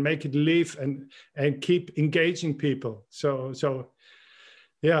better and make it live and keep engaging people. So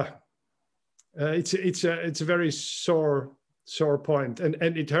yeah, it's a very sore point, and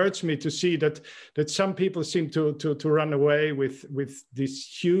it hurts me to see that some people seem to run away with these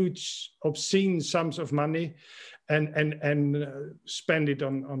huge obscene sums of money and spend it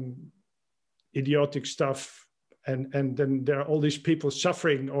on idiotic stuff, and then there are all these people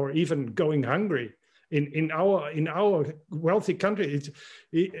suffering or even going hungry. In our wealthy country,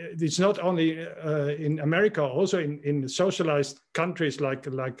 it's not only in America, also in socialized countries like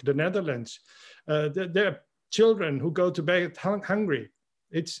the Netherlands. There are children who go to bed hungry.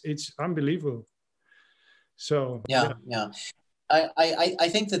 It's unbelievable. So yeah. I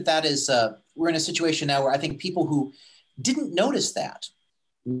think that is we're in a situation now where I think people who didn't notice that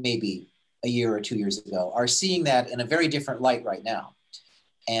maybe a year or 2 years ago are seeing that in a very different light right now.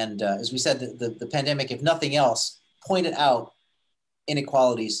 And as we said, the pandemic, if nothing else, pointed out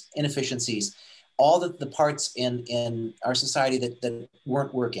inequalities, inefficiencies, all the parts in our society that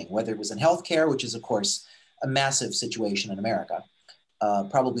weren't working, whether it was in healthcare, which is, of course, a massive situation in America,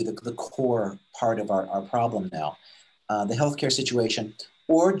 probably the core part of our problem now, the healthcare situation,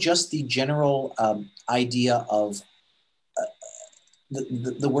 or just the general idea of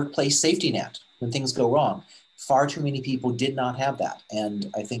the workplace safety net when things go wrong. Far too many people did not have that.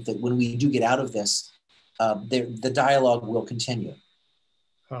 And I think that when we do get out of this, the dialogue will continue.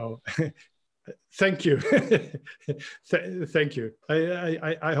 Oh, thank you. Thank you.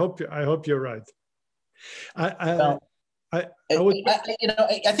 I hope you're right. I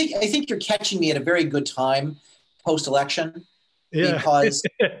think you're catching me at a very good time post-election, yeah. Because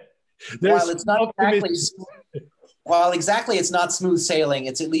while it's not smooth sailing,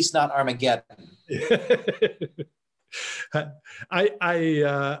 it's at least not Armageddon.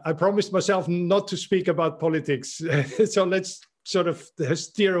 I promised myself not to speak about politics, so let's sort of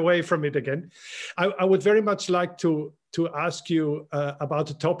steer away from it again. I would very much like to ask you about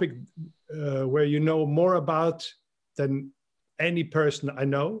a topic where you know more about than any person I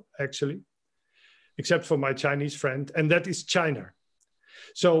know, actually, except for my Chinese friend, and that is China.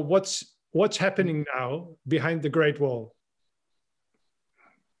 So what's happening now behind the Great Wall?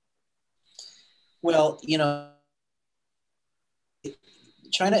 Well, you know,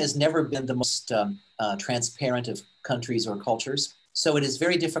 China has never been the most transparent of countries or cultures. So it is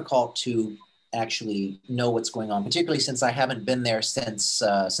very difficult to actually know what's going on, particularly since I haven't been there since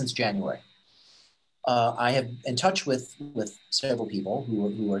January. I have in touch with several people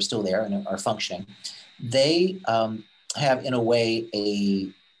who are still there and are functioning. They have, in a way, a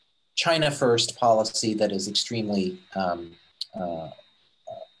China first policy that is extremely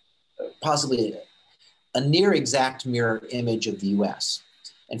possibly a near exact mirror image of the US.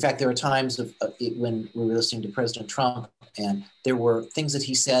 In fact, there are times when we were listening to President Trump, and there were things that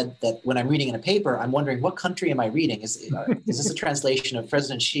he said that when I'm reading in a paper, I'm wondering, what country am I reading? Is this a translation of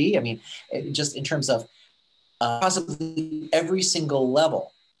President Xi? I mean, just in terms of possibly every single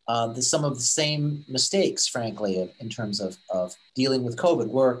level, some of the same mistakes, frankly, in terms of dealing with COVID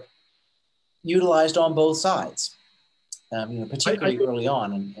were utilized on both sides. Particularly early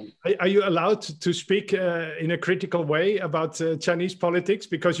on. Are you allowed to speak in a critical way about Chinese politics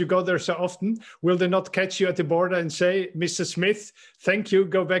because you go there so often? Will they not catch you at the border and say, Mr. Smith, thank you,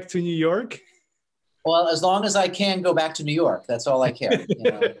 go back to New York? Well, as long as I can go back to New York, that's all I care. You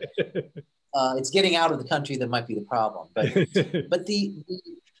know? It's getting out of the country that might be the problem. But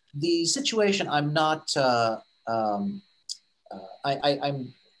the situation, I'm not.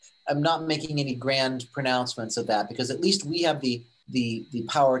 I'm not making any grand pronouncements of that, because at least we have the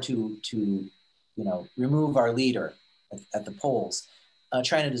power to remove our leader at the polls.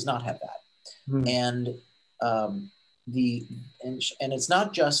 China does not have that, and it's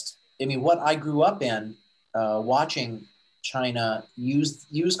not just. I mean, what I grew up in, watching China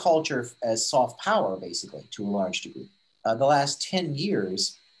use culture as soft power, basically, to a large degree. The last 10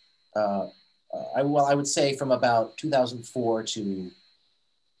 years, I would say from about 2004 to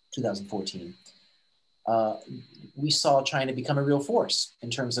 2014, we saw China become a real force in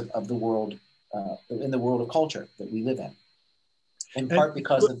terms of the world, in the world of culture that we live in part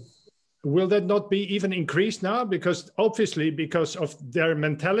because of. Will that not be even increased now? Because obviously, because of their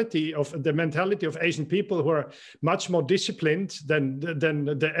mentality, of the mentality of Asian people who are much more disciplined than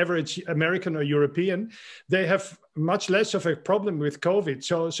the average American or European, they have much less of a problem with COVID.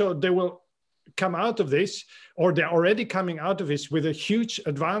 So they will come out of this, or they're already coming out of this with a huge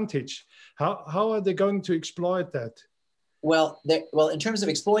advantage. How are they going to exploit that? Well, in terms of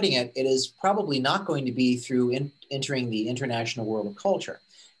exploiting it, it is probably not going to be through entering the international world of culture,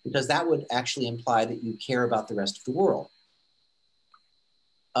 because that would actually imply that you care about the rest of the world.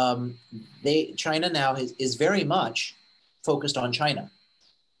 China now is very much focused on China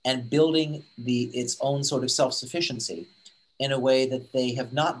and building its own sort of self-sufficiency in a way that they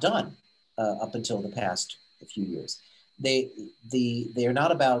have not done up until the past few years. They are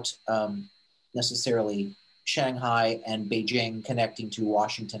not about necessarily Shanghai and Beijing connecting to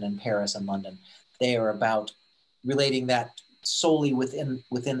Washington and Paris and London. They are about relating that solely within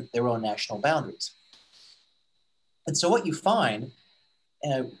their own national boundaries. And so what you find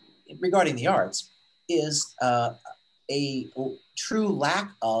regarding the arts is a true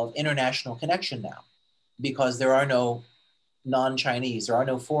lack of international connection now, because there are no non-Chinese, there are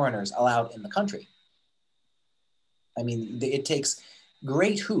no foreigners allowed in the country. I mean, it takes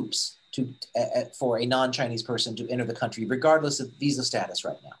great hoops for a non-Chinese person to enter the country, regardless of visa status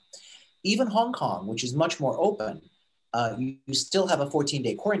right now. Even Hong Kong, which is much more open, you still have a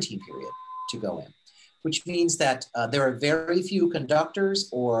 14-day quarantine period to go in, which means that there are very few conductors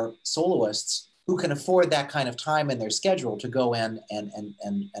or soloists who can afford that kind of time in their schedule to go in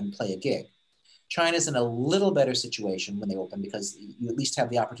and play a gig. China's in a little better situation when they open, because you at least have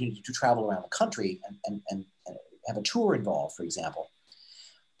the opportunity to travel around the country and have a tour involved, for example.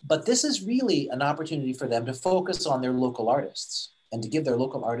 But this is really an opportunity for them to focus on their local artists and to give their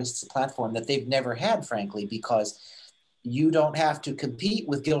local artists a platform that they've never had, frankly, because you don't have to compete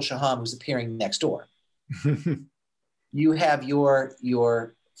with Gil Shaham, who's appearing next door. You have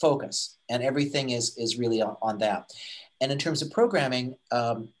your focus, and everything is really on that. And in terms of programming,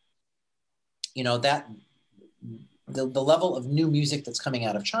 that the level of new music that's coming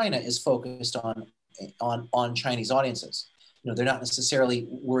out of China is focused on Chinese audiences. They're not necessarily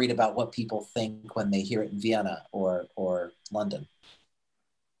worried about what people think when they hear it in Vienna or London.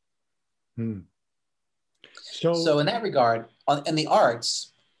 So in that regard, in the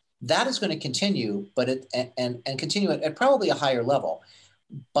arts, that is going to continue, but and continue at probably a higher level,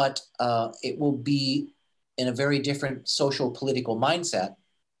 but it will be in a very different social political mindset,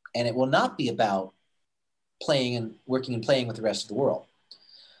 and it will not be about playing and working and playing with the rest of the world.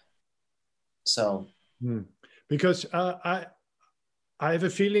 So, because I have a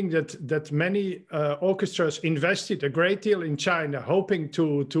feeling that many orchestras invested a great deal in China, hoping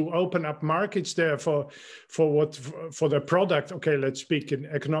to open up markets there for their product. Okay, let's speak in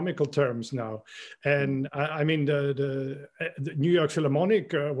economical terms now. And I mean the New York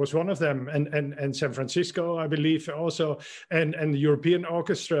Philharmonic was one of them, and San Francisco, I believe, also, and the European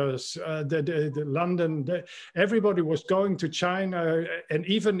orchestras, the London. Everybody was going to China, and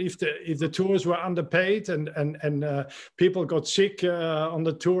even if the tours were underpaid and people got sick on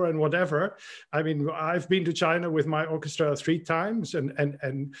the tour and whatever. I mean, I've been to China with my orchestra 3 times,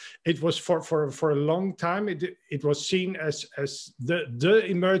 and it was for a long time. It was seen as the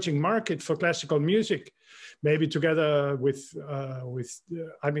emerging market for classical music, maybe together with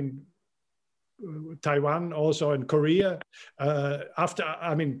I mean, Taiwan also, and Korea. After,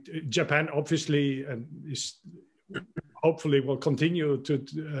 I mean, Japan obviously is hopefully will continue to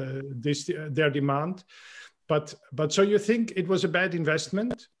their demand. But so you think it was a bad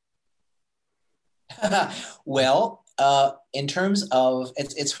investment? Well, in terms of,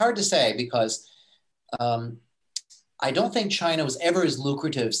 it's hard to say, because I don't think China was ever as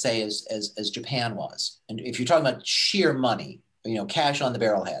lucrative, say, as Japan was. And if you're talking about sheer money, you know, cash on the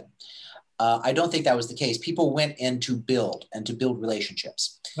barrelhead, I don't think that was the case. People went in to build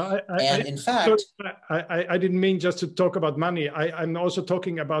relationships. In fact, I didn't mean just to talk about money. I'm also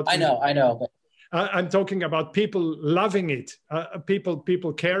talking about. I know. But I'm talking about people loving it,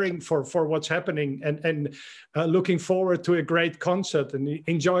 people caring for what's happening, and looking forward to a great concert and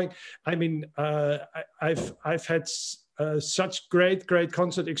enjoying. I mean, I've had such great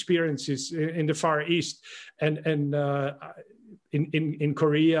concert experiences in the Far East, and in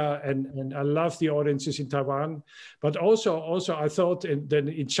Korea, and I love the audiences in Taiwan, but also I thought that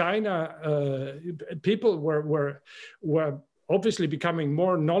in China, people were obviously becoming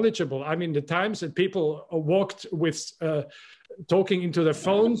more knowledgeable. I mean, the times that people walked with talking into their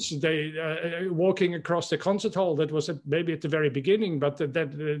phones, they walking across the concert hall, that was maybe at the very beginning, but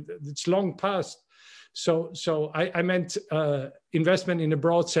that it's long past. So I meant investment in a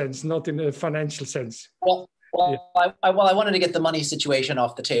broad sense, not in a financial sense. Well, yeah. I wanted to get the money situation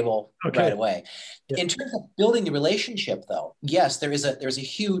off the table right away. Yeah. In terms of building the relationship, though, yes, there's a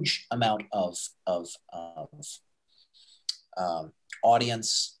huge amount of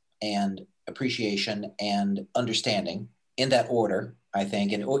audience and appreciation and understanding in that order, I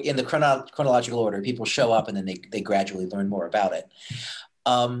think, and in the chronological order. People show up and then they gradually learn more about it.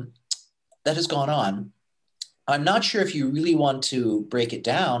 That has gone on. I'm not sure if you really want to break it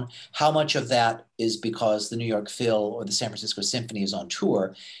down, how much of that is because the New York Phil or the San Francisco Symphony is on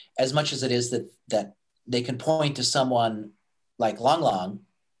tour, as much as it is that they can point to someone like Lang Lang,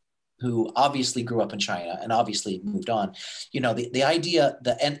 who obviously grew up in China and obviously moved on. You know, the idea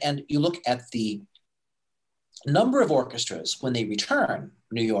that, and you look at the number of orchestras when they return,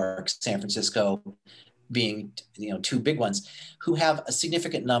 New York, San Francisco being, you know, 2 big ones, who have a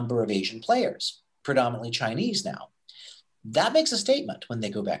significant number of Asian players, predominantly Chinese now. That makes a statement when they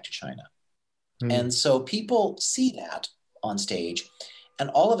go back to China. And so people see that on stage,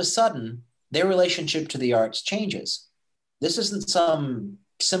 and all of a sudden their relationship to the arts changes. This isn't some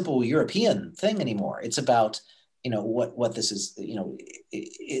simple European thing anymore. It's about, you know, what this is, you know,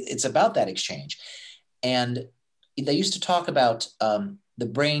 it's about that exchange. And they used to talk about the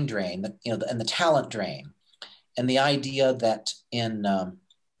brain drain, you know, and the talent drain, and the idea that in,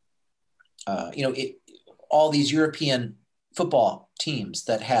 you know, all these European football teams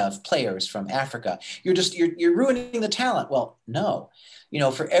that have players from Africa, you're ruining the talent. Well, no, you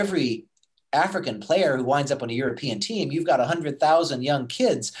know, for every African player who winds up on a European team, you've got 100,000 young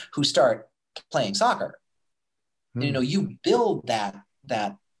kids who start playing soccer. You know, you build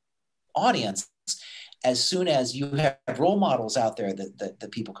that audience as soon as you have role models out there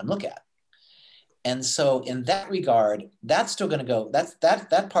that people can look at. And so in that regard, that's still going to go,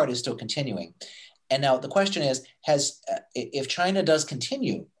 that part is still continuing. And now the question is, if China does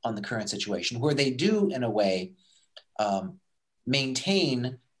continue on the current situation, where they do in a way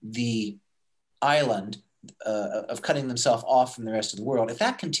maintain the island of cutting themselves off from the rest of the world, if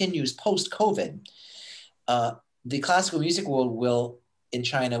that continues post-COVID, the classical music world in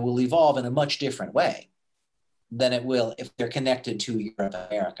China will evolve in a much different way than it will if they're connected to Europe and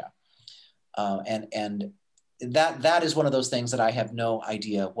America. And that is one of those things that I have no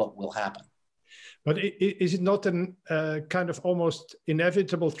idea what will happen. But is it not a kind of almost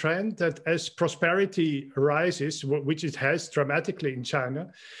inevitable trend that as prosperity rises, which it has dramatically in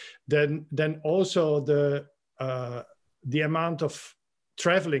China, then also the amount of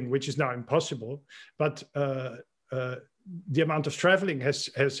traveling, which is now impossible, but the amount of traveling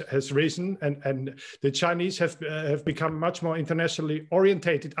has risen, and the Chinese have become much more internationally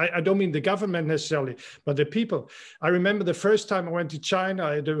orientated. I don't mean the government necessarily, but the people. I remember the first time I went to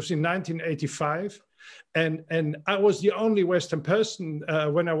China, it was in 1985. And I was the only Western person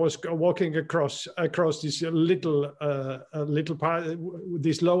when I was walking across this little part,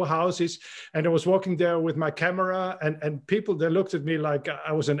 these low houses, and I was walking there with my camera, and people, they looked at me like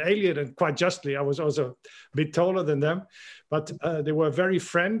I was an alien, and quite justly. I was also a bit taller than them, but they were very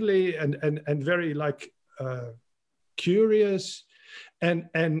friendly and very like curious, and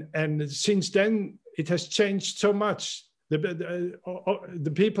since then it has changed so much.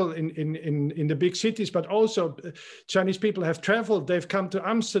 The people in the big cities, but also Chinese people have traveled. They've come to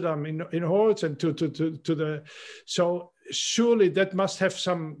Amsterdam in hordes, and to the. So surely that must have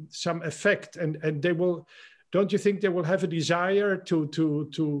some effect, and they will. Don't you think they will have a desire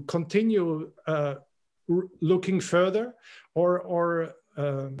to continue looking further, or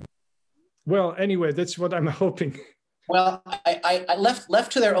well, anyway, that's what I'm hoping. Well, I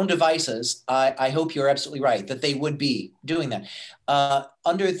left to their own devices. I hope you're absolutely right that they would be doing that.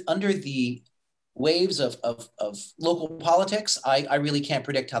 Under the waves of local politics, I really can't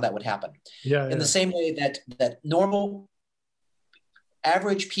predict how that would happen. Yeah. In the same way that normal,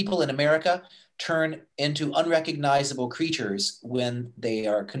 average people in America turn into unrecognizable creatures when they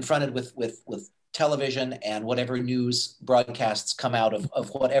are confronted with television and whatever news broadcasts come out of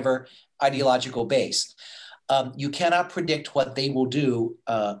whatever ideological base. You cannot predict what they will do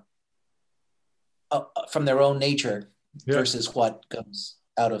from their own nature versus what comes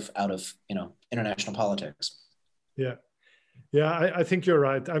out of international politics. Yeah, I think you're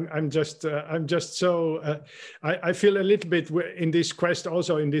right. I'm just so I feel a little bit in this quest,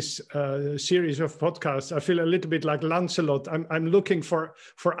 also in this series of podcasts. I feel a little bit like Lancelot. I'm looking for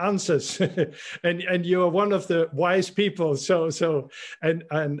answers, and you are one of the wise people. So and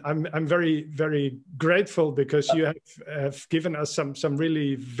I'm very, very grateful because you have given us some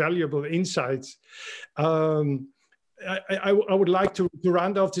really valuable insights. I would like to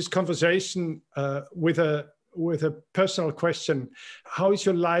round off this conversation with a personal question. How is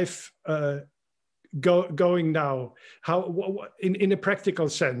your life going now? How, in a practical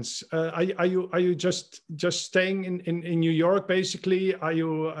sense, are you just staying in New York basically? Are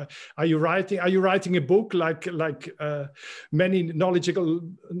you writing a book like many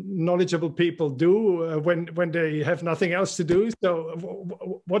knowledgeable people do when they have nothing else to do?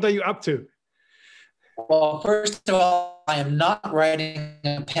 So what are you up to? Well, first of all, I am not writing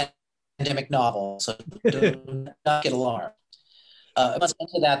a pandemic novel, so do not get alarmed. I must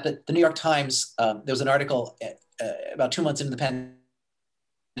mention that the New York Times, there was an article about 2 months into the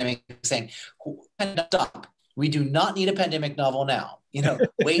pandemic saying, "Stop. We do not need a pandemic novel now.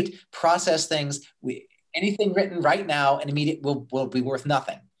 Wait, process things. Anything written right now and immediate will be worth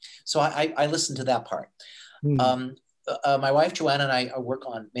nothing." So I listened to that part. My wife Joanna and I work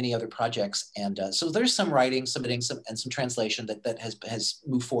on many other projects, and so there's some writing, submitting and some translation that has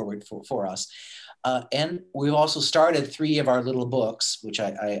moved forward for us. And we've also started 3 of our little books, which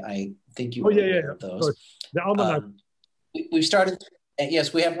I think you are aware of those. Of the almanac. We've started.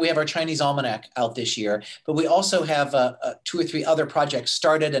 Yes, we have our Chinese almanac out this year, but we also have 2 or 3 other projects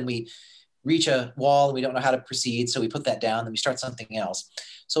started, and we reach a wall and we don't know how to proceed, so we put that down, then we start something else.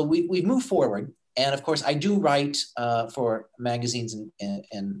 So we've moved forward. And of course, I do write for magazines,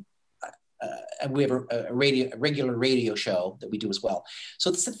 and we have a regular radio show that we do as well.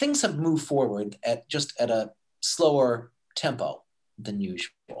 So things have moved forward at a slower tempo than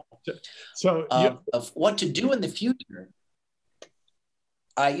usual. So of what to do in the future,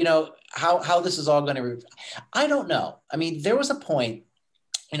 how this is all going to. I don't know. I mean, there was a point,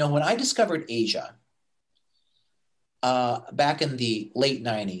 when I discovered Asia. Back in the late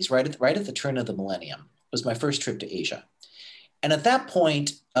 90s, right at the turn of the millennium, was my first trip to Asia. And at that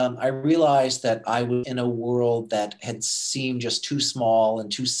point, I realized that I was in a world that had seemed just too small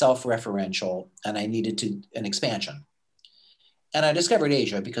and too self-referential, and I needed an expansion. And I discovered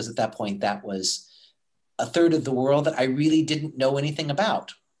Asia because at that point, that was a third of the world that I really didn't know anything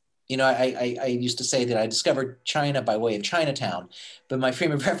about. I used to say that I discovered China by way of Chinatown, but my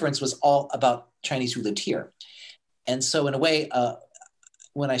frame of reference was all about Chinese who lived here. And so in a way,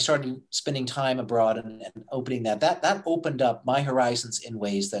 when I started spending time abroad and opening that opened up my horizons in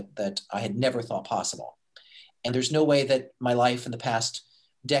ways that I had never thought possible. And there's no way that my life in the past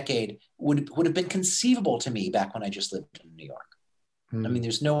decade would have been conceivable to me back when I just lived in New York. I mean,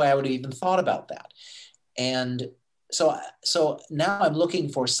 there's no way I would have even thought about that. And so now I'm looking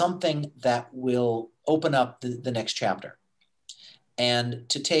for something that will open up the next chapter. And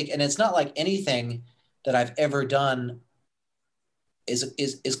it's not like anything that I've ever done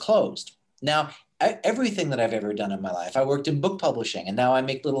is closed. Now, everything that I've ever done in my life, I worked in book publishing, and now I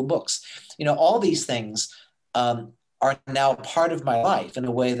make little books. You know, all these things are now part of my life in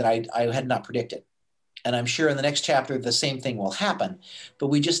a way that I had not predicted. And I'm sure in the next chapter, the same thing will happen, but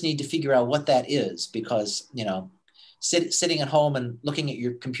we just need to figure out what that is, because, you know, sitting at home and looking at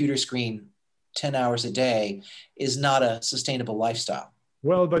your computer screen 10 hours a day is not a sustainable lifestyle.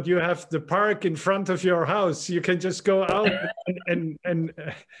 Well, but you have the park in front of your house. You can just go out and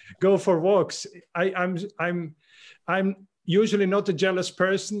go for walks. I'm usually not a jealous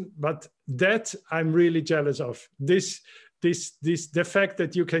person, but that I'm really jealous of. The fact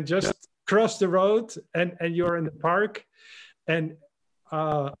that you can just cross the road and you're in the park, and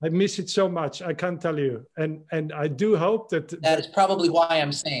I miss it so much. I can't tell you. And I do hope that is probably why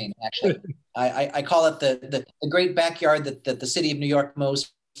I'm sane, actually. I call it the great backyard that the city of New York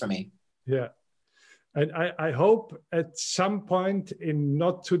mows for me. Yeah. And I hope at some point in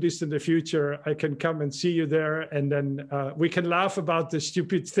not too distant future, I can come and see you there, and then we can laugh about the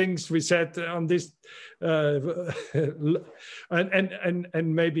stupid things we said on this, and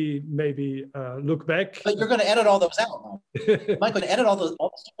maybe look back. But you're going to edit all those out. Mike, going to edit all the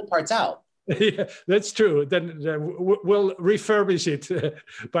stupid parts out. Yeah, that's true. Then we'll refurbish it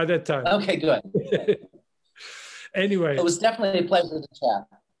by that time. Okay, good. Anyway, it was definitely a pleasure to chat.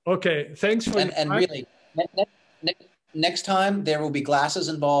 Okay, thanks for and really, next time there will be glasses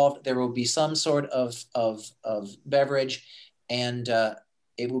involved. There will be some sort of beverage, and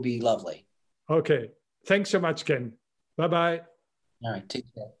it will be lovely. Okay, thanks so much, Ken. Bye-bye. All right, take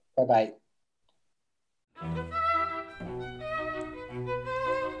care. Bye-bye.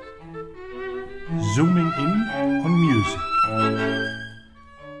 Zooming in on music.